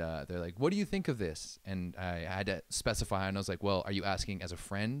 and they're like, "What do you think of this?" And I had to specify, and I was like, "Well, are you asking as a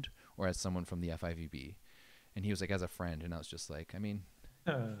friend or as someone from the FiveOneVB?" And he was like, "As a friend," and I was just like, I mean.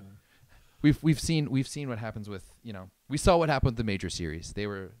 We've seen what happens with, we saw what happened with the major series. They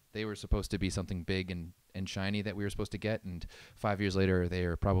were supposed to be something big and shiny that we were supposed to get, and 5 years later they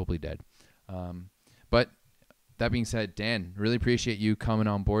are probably dead. But that being said, Dan, really appreciate you coming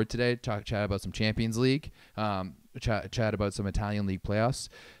on board today. Chat about some Champions League, chat about some Italian League playoffs.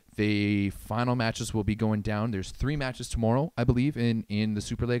 The final matches will be going down. There's 3 matches tomorrow, I believe, in the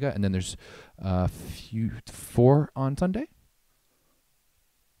SuperLega, and then there's 4 on Sunday.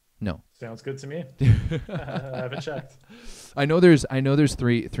 No. Sounds good to me. I haven't checked. I know there's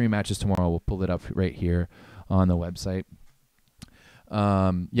 3 matches tomorrow. We'll pull it up right here on the website.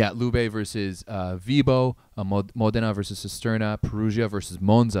 Lube versus Vibo, Modena versus Cisterna, Perugia versus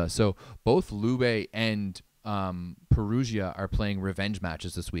Monza. So both Lube and Perugia are playing revenge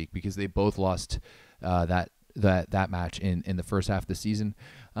matches this week because they both lost that match in the first half of the season.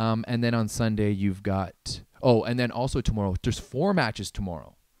 And then on Sunday you've got and then also tomorrow there's 4 matches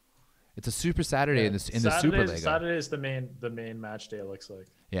tomorrow. It's a Super Saturday in the SuperLega. Saturday is the main match day, it looks like.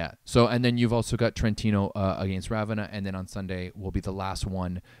 Yeah. So and then you've also got Trentino against Ravenna, and then on Sunday will be the last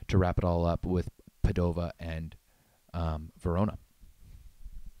one to wrap it all up with Padova and Verona.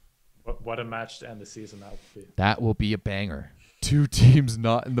 What a match to end the season that will be. That will be a banger. 2 teams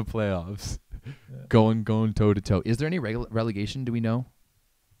not in the playoffs, going toe to toe. Is there any relegation? Do we know?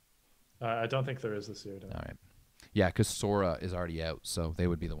 I don't think there is this year. No. All right. Yeah, because Sora is already out, so they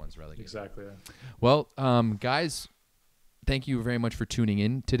would be the ones relegated. Exactly. Yeah. Well, guys, thank you very much for tuning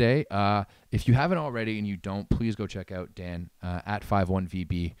in today. If you haven't already and you don't, please go check out Dan at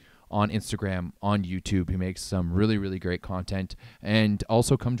FiveOneVB on Instagram, on YouTube. He makes some really, really great content. And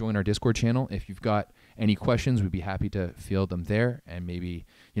also come join our Discord channel. If you've got any questions, we'd be happy to field them there. And maybe,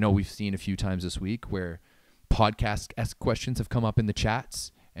 we've seen a few times this week where podcast-esque questions have come up in the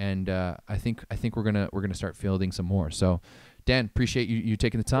chats. And I think we're gonna start fielding some more. So, Dan, appreciate you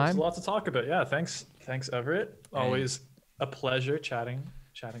taking the time. There's a lot to talk about. Yeah, thanks Everett. Always a pleasure chatting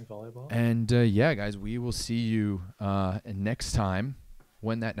volleyball. And yeah, guys, we will see you next time.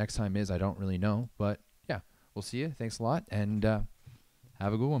 When that next time is, I don't really know, but yeah, we'll see you. Thanks a lot, and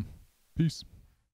have a good one. Peace.